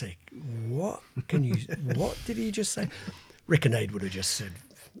gently say, what did he just say? Rick and Aid would have just said,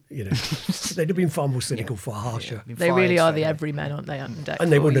 you know, they'd have been far more cynical, far harsher. They really are the everymen, aren't they, Ant and Dec?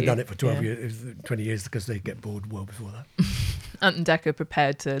 And they wouldn't have done it for 12 years, 20 years because they'd get bored well before that. Ant and Dec are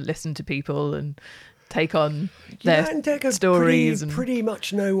prepared to listen to people and take on their Ant and Dec stories. pretty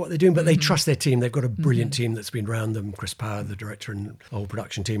much know what they're doing, but they trust their team. They've got a brilliant team that's been around them. Chris Power, the director, and the whole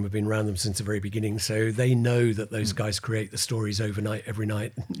production team have been around them since the very beginning. So they know that those guys create the stories overnight, every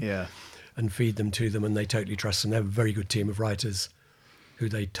night, and feed them to them, and they totally trust them. They have a very good team of writers who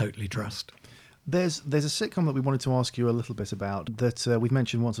they totally trust. There's a sitcom that we wanted to ask you a little bit about that we've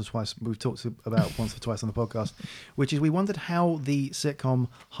mentioned once or twice. We've talked about once or twice on the podcast, which is we wondered how the sitcom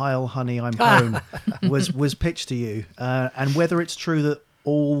 "Heil Honey, I'm Home" was pitched to you, and whether it's true that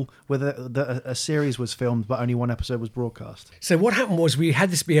whether a series was filmed but only one episode was broadcast. So what happened was we had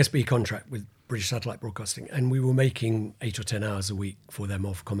this BSB contract with British Satellite Broadcasting, and we were making 8 or 10 hours a week for them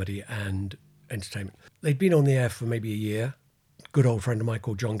of comedy and entertainment. They'd been on the air for maybe a year. Good old friend of mine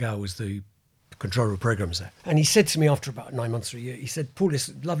called John Gow was the controller of programs there. And he said to me after about 9 months or a year, he said, Paul,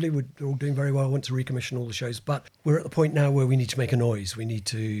 it's lovely, we're all doing very well, I want to recommission all the shows, but we're at the point now where we need to make a noise. We need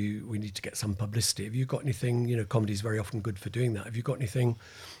to get some publicity. Have you got anything, comedy is very often good for doing that. Have you got anything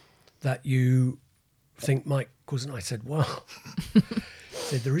that you think might cause? And I said, well,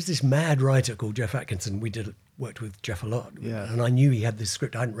 there is this mad writer called Jeff Atkinson. We worked with Jeff a lot. Yeah. And I knew he had this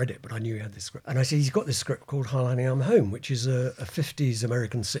script. I hadn't read it, but I knew he had this script. And I said, he's got this script called Heil Honey, I'm Home, which is a 50s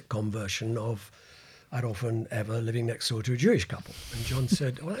American sitcom version of Adolf and Eva living next door to a Jewish couple. And John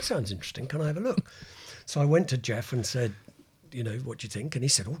said, well, that sounds interesting. Can I have a look? So I went to Jeff and said, what do you think? And he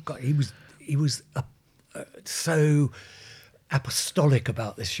said, oh, God, he was so apostolic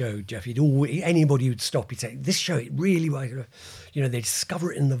about this show, Jeff. Anybody who'd stop, he'd say, this show, it really, they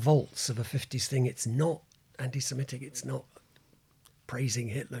discover it in the vaults of a 50s thing. It's not anti-Semitic, it's not praising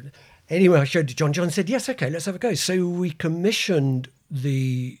Hitler. Anyway, I showed it to John. John said, yes, okay, let's have a go. So we commissioned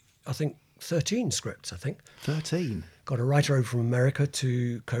 13 scripts, 13. Got a writer over from America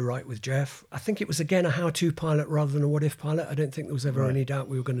to co-write with Jeff. I think it was, again, a how-to pilot rather than a what-if pilot. I don't think there was ever any doubt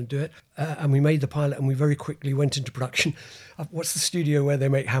we were going to do it. And we made the pilot and we very quickly went into production. What's the studio where they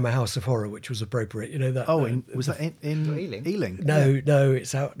make Hammer House of Horror, which was appropriate? Was that in Ealing? No,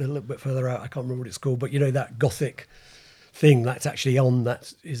 it's out a little bit further out. I can't remember what it's called. But, that Gothic thing that's actually on,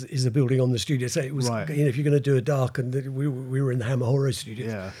 that is a building on the studio. So it was, if you're going to do a dark, and we were in the Hammer Horror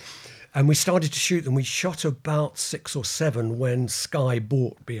studios. Yeah. And we started to shoot them. We shot about 6 or 7 when Sky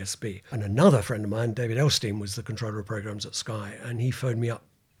bought BSB. And another friend of mine, David Elstein, was the controller of programs at Sky. And he phoned me up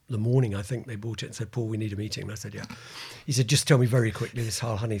the morning, I think they bought it, and said, Paul, we need a meeting. And I said, yeah. He said, just tell me very quickly this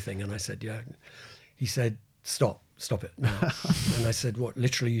Heil Honey thing. And I said, yeah. He said, stop it now. And I said, what,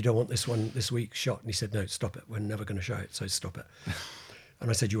 literally you don't want this one this week shot? And he said, no, stop it. We're never going to show it, so stop it. And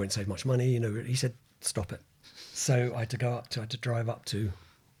I said, you won't save much money. He said, stop it. So I had to drive up to,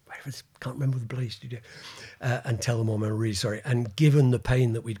 can't remember the bloody studio, and tell them, I'm really sorry. And given the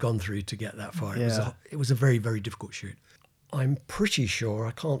pain that we'd gone through to get that far, it was a very, very difficult shoot. I'm pretty sure,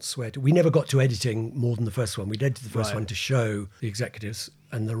 I can't swear to, we never got to editing more than the first one. We'd edited the first one to show the executives,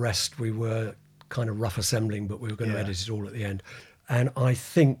 and the rest we were kind of rough assembling, but we were going to edit it all at the end. And I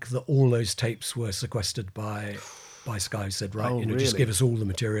think that all those tapes were sequestered by Sky, who said, just give us all the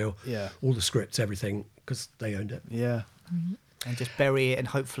material, all the scripts, everything, because they owned it. Yeah. Mm-hmm. And just bury it, and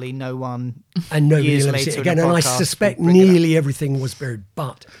hopefully no one and nobody years will ever later see it again. in a And I podcast suspect will bring it up. nearly everything was buried.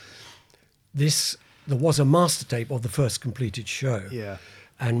 But there was a master tape of the first completed show. Yeah.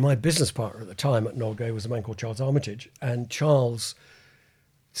 And my business partner at the time at Nolgate was a man called Charles Armitage. And Charles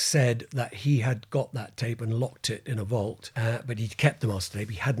said that he had got that tape and locked it in a vault, but he'd kept the master tape.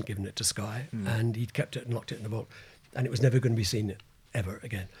 He hadn't given it to Sky, and he'd kept it and locked it in a vault. And it was never going to be seen ever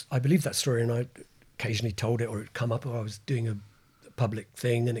again. I believe that story, and I occasionally told it, or it'd come up, or I was doing a public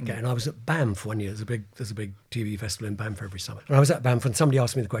thing, and I was at Banff one year. There's a big TV festival in Banff every summer, and I was at Banff, and somebody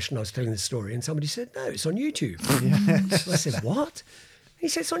asked me the question. I was telling this story, and somebody said, "No, it's on YouTube." So I said, "What?" He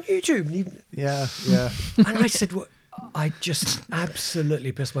said, "It's on YouTube." And I said, "What?" I just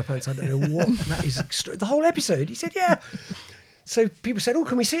absolutely pissed my pants. I don't know what that is. The whole episode. He said, "Yeah." So people said, "Oh,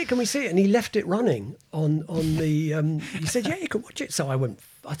 can we see it? Can we see it?" And he left it running on the. He said, "Yeah, you can watch it." So I went.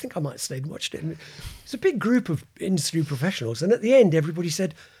 I think I might have stayed and watched it. And it's a big group of industry professionals, and at the end, everybody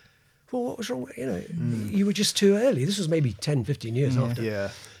said, "Well, what was wrong? You were just too early." This was maybe 10, 15 years after.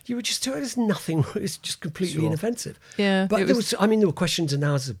 Yeah. You were just too early. There's nothing. It's just completely inoffensive. Yeah, But there were questions in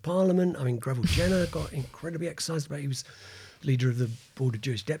Houses of Parliament. I mean, Greville Jenner got incredibly exercised about it. He was leader of the Board of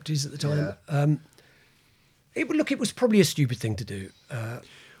Jewish Deputies at the time. Yeah. It was probably a stupid thing to do.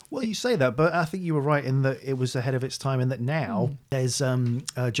 Well, you say that, but I think you were right in that it was ahead of its time, and that now there's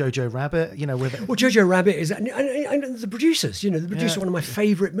Jojo Rabbit. Well, Jojo Rabbit is, and the producers. The producer, one of my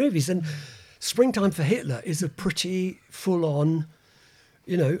favourite movies, and Springtime for Hitler is a pretty full-on.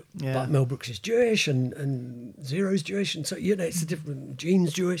 But Mel Brooks is Jewish, and Zero's Jewish, and so it's a different.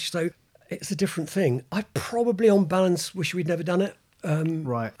 Gene's Jewish, so it's a different thing. I probably, on balance, wish we'd never done it.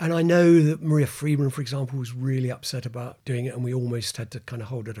 Right. And I know that Maria Friedman, for example, was really upset about doing it, and we almost had to kind of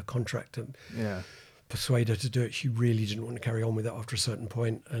hold her to contract and persuade her to do it. She really didn't want to carry on with it after a certain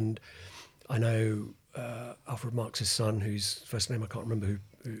point. And I know Alfred Marx's son, whose first name I can't remember, who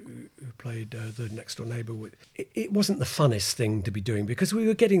who played the next door neighbour. It wasn't the funnest thing to be doing because we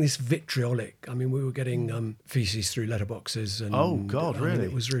were getting this vitriolic. I mean, we were getting feces through letterboxes. And, Oh, God, I mean, really?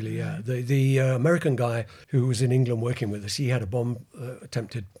 it was really, yeah. The American guy who was in England working with us, he had a bomb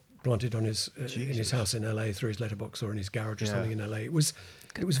planted on his in his house in LA through his letterbox or in his garage or something in LA.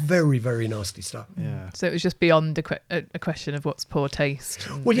 It was very, very nasty stuff. Yeah. So it was just beyond a question of what's poor taste.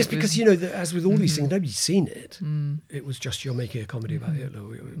 Well, yes, because, you know, as with all these things, nobody's seen it. It was just you're making a comedy about Hitler,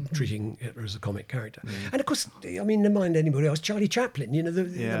 treating Hitler as a comic character. And, of course, I mean, never mind anybody else, Charlie Chaplin, you know, I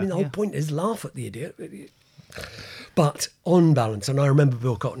mean, the whole point is laugh at the idiot. But on balance, and I remember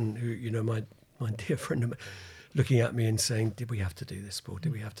Bill Cotton, who, you know, my dear friend of mine, looking at me and saying, did we have to do this, Paul?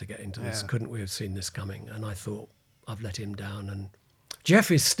 Did we have to get into this? Couldn't we have seen this coming? And I thought, I've let him down. And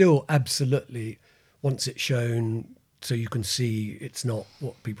Jeff is still absolutely wants it shown so you can see it's not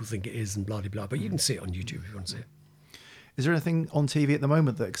what people think it is and blah, blah, blah. But you can see it on YouTube if you want to see it. Is there anything on TV at the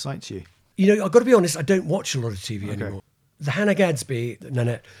moment that excites you? You know, I've got to be honest, I don't watch a lot of TV anymore. The Hannah Gadsby,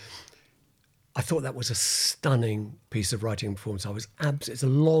 Nanette, I thought that was a stunning piece of writing and performance. It's a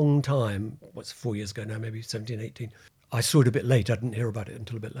long time, 4 years ago now, maybe 17, 18. I saw it a bit late. I didn't hear about it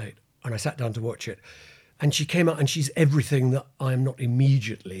until a bit late. And I sat down to watch it. And she came out and she's everything that I am not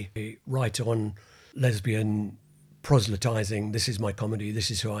immediately right on lesbian proselytizing. This is my comedy. This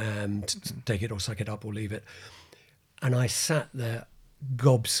is who I am. Take it or suck it up or leave it. And I sat there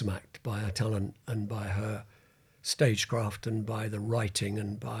gobsmacked by her talent and by her stagecraft and by the writing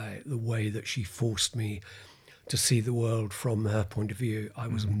and by the way that she forced me to see the world from her point of view. I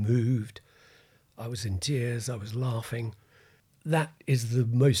was moved. I was in tears. I was laughing. That is the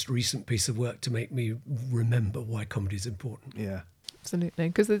most recent piece of work to make me remember why comedy is important. Yeah. Absolutely.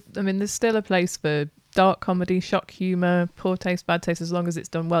 Because, I mean, there's still a place for dark comedy, shock humour, poor taste, bad taste, as long as it's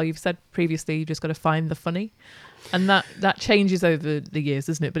done well. You've said previously you've just got to find the funny. And that changes over the years,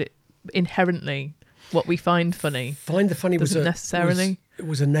 doesn't it? But inherently, what we find funny. Find the funny doesn't necessarily. It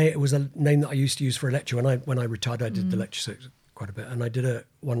was a name that I used to use for a lecture. When I retired, I did the lecture quite a bit. And I did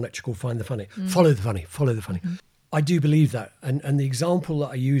one lecture called Find the Funny. Follow the funny, follow the funny. I do believe that. And the example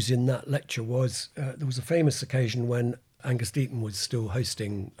that I use in that lecture was, there was a famous occasion when Angus Deaton was still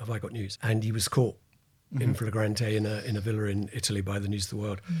hosting Have I Got News? And he was caught in flagrante in a villa in Italy by the News of the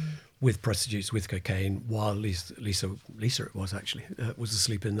World with prostitutes, with cocaine, while Lisa it was actually, was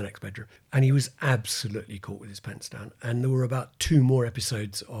asleep in the next bedroom. And he was absolutely caught with his pants down. And there were about 2 more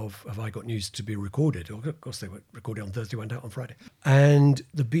episodes of Have I Got News to be recorded. Of course, they were recorded on Thursday, went out on Friday. And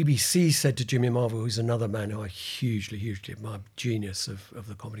the BBC said to Jimmy Marvel, who's another man who I hugely admire, genius of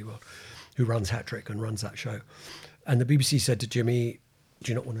the comedy world, who runs Hat Trick and runs that show. And the BBC said to Jimmy,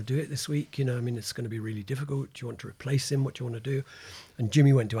 do you not want to do it this week? You know, I mean, it's going to be really difficult. Do you want to replace him? What do you want to do? And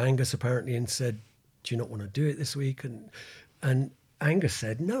Jimmy went to Angus apparently and said, do you not want to do it this week? And Angus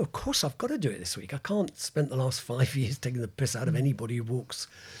said, no, of course I've got to do it this week. I can't spend the last 5 years taking the piss out of anybody who walks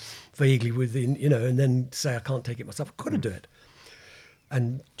vaguely within, you know, and then say I can't take it myself. I've got to do it.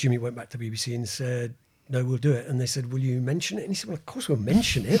 And Jimmy went back to BBC and said, no, we'll do it. And they said, will you mention it? And he said, well, of course we'll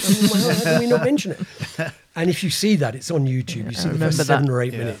mention it. I mean, how can we not mention it? And if you see that, it's on YouTube. You see the first 7 or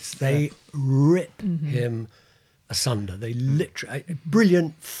 8 minutes. They rip him asunder. They literally,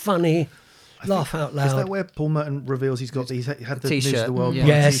 brilliant, funny, laugh out loud. Is that where Paul Merton reveals he's had the News of the World?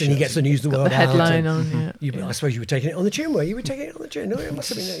 Yes, and he gets the News of the World the headline out. on, I suppose you were taking it on the chin, were you? You were taking it on the chin. No, it must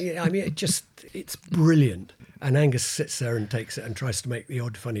have been. I mean, it's brilliant. And Angus sits there and takes it and tries to make the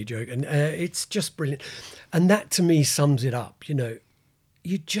odd funny joke. And it's just brilliant. And that, to me, sums it up. You know,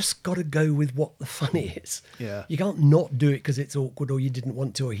 you just got to go with what the funny is. Yeah. You can't not do it because it's awkward or you didn't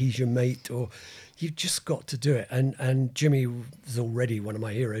want to or he's your mate or you've just got to do it. And Jimmy was already one of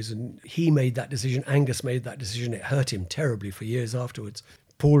my heroes and he made that decision. Angus made that decision. It hurt him terribly for years afterwards.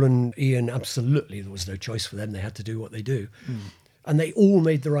 Paul and Ian, absolutely, there was no choice for them. They had to do what they do. And they all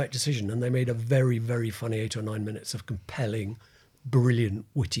made the right decision and they made a very, very funny 8 or 9 minutes of compelling, brilliant,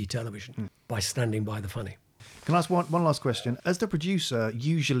 witty television by standing by the funny. Can I ask one last question? As the producer,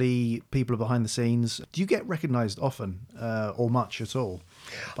 usually people are behind the scenes. Do you get recognised often or much at all?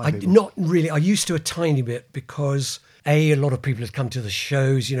 Not really. I used to a tiny bit because, a lot of people had come to the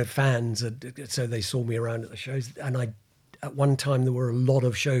shows, you know, fans, so they saw me around at the shows. And at one time there were a lot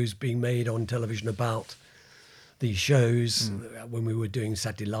of shows being made on television about these shows. When we were doing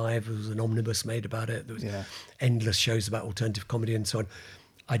Saturday Live, there was an omnibus made about it. There was endless shows about alternative comedy and so on.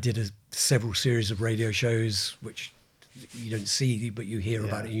 I did several series of radio shows, which you don't see, but you hear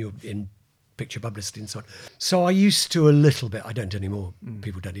about it in picture publicity and so on. So I used to a little bit. I don't anymore.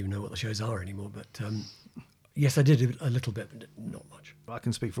 People don't even know what the shows are anymore. But Yes, I did a little bit, but not much. I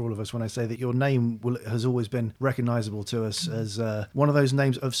can speak for all of us when I say that your name has always been recognisable to us as one of those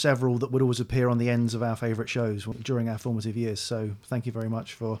names of several that would always appear on the ends of our favourite shows during our formative years. So thank you very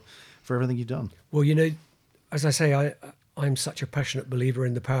much for everything you've done. Well, you know, as I say, I'm such a passionate believer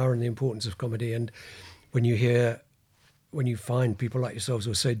in the power and the importance of comedy. And when you find people like yourselves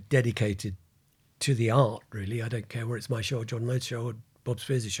who are so dedicated to the art, really, I don't care whether it's my show or John Lloyd's show or Bob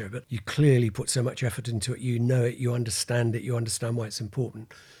Spears' show, but you clearly put so much effort into it. You know it, you understand why it's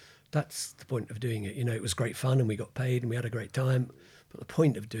important. That's the point of doing it. You know, it was great fun and we got paid and we had a great time. But the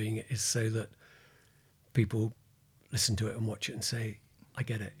point of doing it is so that people listen to it and watch it and say, I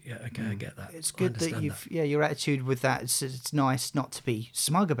get it. Yeah, okay, I get that. It's good that your attitude with that, it's nice not to be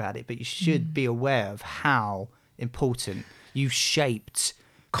smug about it, but you should be aware of how important you've shaped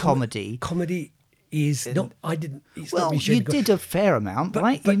comedy. Comedy is not, I didn't, it's not Well, me you shading did a fair amount,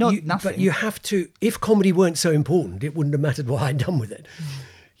 right? But You're not nothing. But you have to, if comedy weren't so important, it wouldn't have mattered what I'd done with it.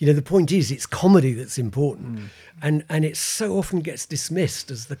 You know, the point is, it's comedy that's important. And it so often gets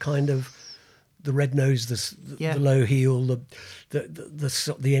dismissed as the kind of the red nose, the low heel,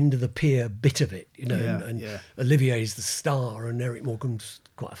 the end of the pier bit of it, you know. Olivier's the star and Eric Morgan's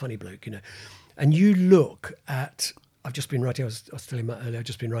quite a funny bloke, you know. And you look at, I've just been writing, I was telling Matt earlier, I've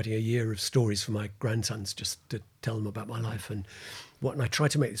just been writing a year of stories for my grandsons just to tell them about my life and what, and I try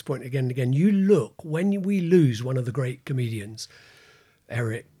to make this point again and again. You look, when we lose one of the great comedians,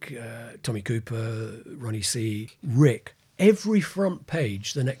 Eric, Tommy Cooper, Ronnie C., Rick, every front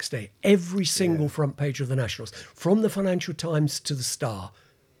page the next day, every single front page of the Nationals, from the Financial Times to the Star,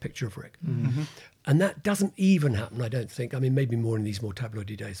 picture of Rick. Mm-hmm. And that doesn't even happen, I don't think. I mean, maybe more in these more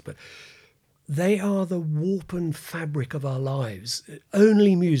tabloidy days, but they are the warp and fabric of our lives.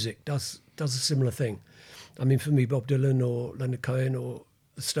 Only music does a similar thing. I mean, for me, Bob Dylan or Leonard Cohen or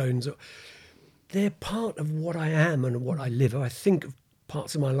the Stones, they're part of what I am and what I live. I think of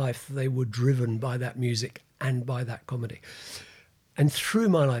parts of my life, they were driven by that music and by that comedy. And through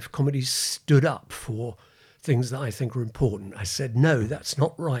my life, comedy stood up for things that I think are important. I said, no, that's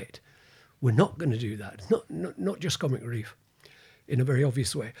not right. We're not going to do that. Not just comic relief in a very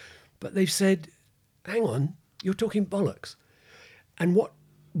obvious way. But they've said, hang on, you're talking bollocks. And what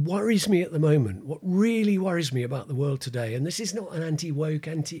worries me at the moment, what really worries me about the world today, and this is not an anti-woke,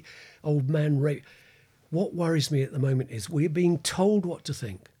 anti-old man rape, what worries me at the moment is we're being told what to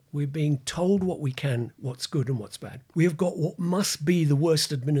think. We're being told what we can, what's good and what's bad. We have got what must be the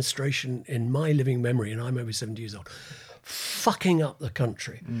worst administration in my living memory, and I'm over 70 years old, fucking up the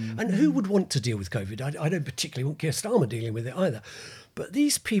country. And who would want to deal with COVID? I don't particularly want Keir Starmer dealing with it either. But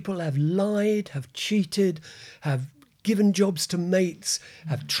these people have lied, have cheated, have given jobs to mates,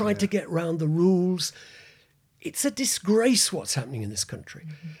 have tried to get round the rules. It's a disgrace what's happening in this country.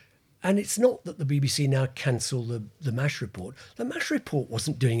 And it's not that the BBC now cancel the MASH report. The MASH report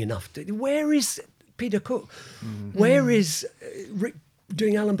wasn't doing enough. Where is Peter Cook? Where is Rick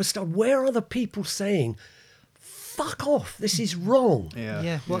doing Alan Bastard? Where are the people saying, fuck off, this is wrong?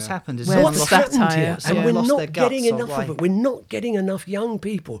 What's happened is What's happened here? Someone And we're lost their not guts getting enough of it. We're not getting enough young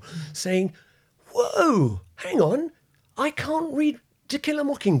people saying, whoa, hang on, I can't read To Kill a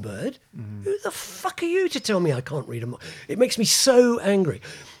Mockingbird. Who the fuck are you to tell me I can't read a It makes me so angry.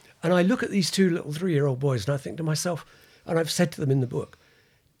 And I look at these two little 3-year-old boys and I think to myself, and I've said to them in the book,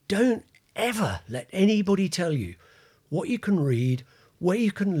 don't ever let anybody tell you what you can read, where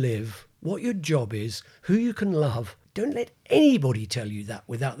you can live, what your job is, who you can love. Don't let anybody tell you that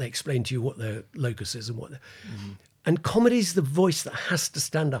without they explain to you what their locus is and what And comedy's the voice that has to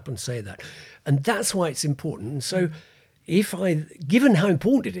stand up and say that. And that's why it's important. And so given how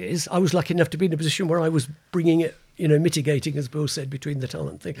important it is, I was lucky enough to be in a position where I was bringing it, mitigating, as Bill said, between the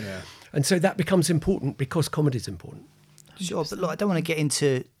talent thing. Yeah. And so that becomes important because comedy is important. Sure, but look, I don't want to get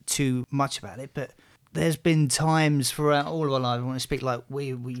into too much about it, but there's been times throughout all of our lives, I want to speak like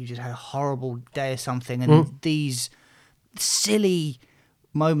we just had a horrible day or something, and these silly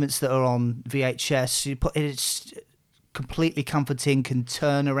moments that are on VHS, it's completely comforting, can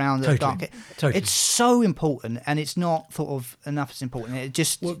turn around the dark. Totally. It's so important, and it's not thought of enough as important. It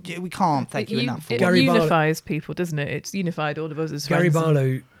just, we can't thank you enough for it. It unifies people, doesn't it? It's unified all of us as Gary friends.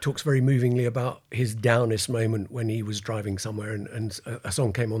 Barlow talks very movingly about his downest moment when he was driving somewhere and a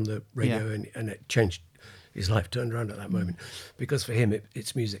song came on the radio and it changed his life, turned around at that moment. Because for him,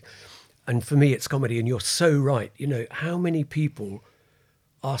 it's music. And for me, it's comedy. And you're so right. How many people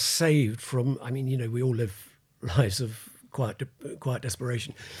are saved from, we all live lives of quiet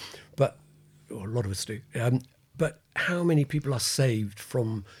desperation, but a lot of us do. But how many people are saved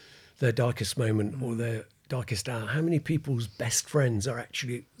from their darkest moment or their darkest hour? How many people's best friends are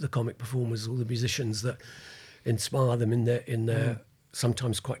actually the comic performers or the musicians that inspire them in their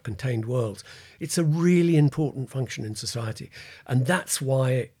sometimes quite contained worlds. It's a really important function in society. And that's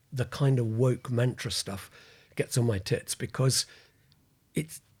why the kind of woke mantra stuff gets on my tits, because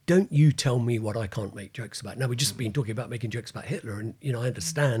it's, don't you tell me what I can't make jokes about. Now, we've just been talking about making jokes about Hitler, and, you know, I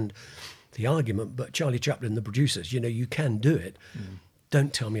understand the argument, but Charlie Chaplin, the producers, you know, you can do it.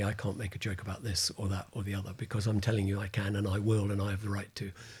 Don't tell me I can't make a joke about this or that or the other, because I'm telling you I can, and I will, and I have the right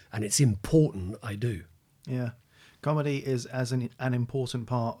to. And it's important I do. Yeah. Comedy is as an important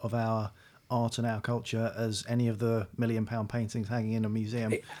part of our art and our culture as any of the £1 million paintings hanging in a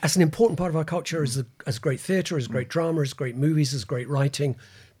museum. As an important part of our culture, as great theatre, as great drama, as great movies, as great writing,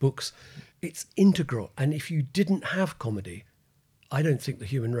 books, it's integral. And if you didn't have comedy, I don't think the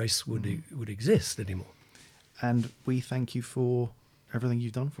human race would exist anymore. And we thank you for everything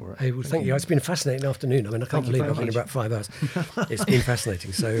you've done for it. Hey, well, thank you. It's been a fascinating afternoon. I mean, I can't believe I've been about 5 hours. It's been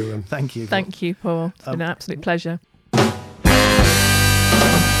fascinating. So thank you. Thank you, Paul. It's been an absolute pleasure.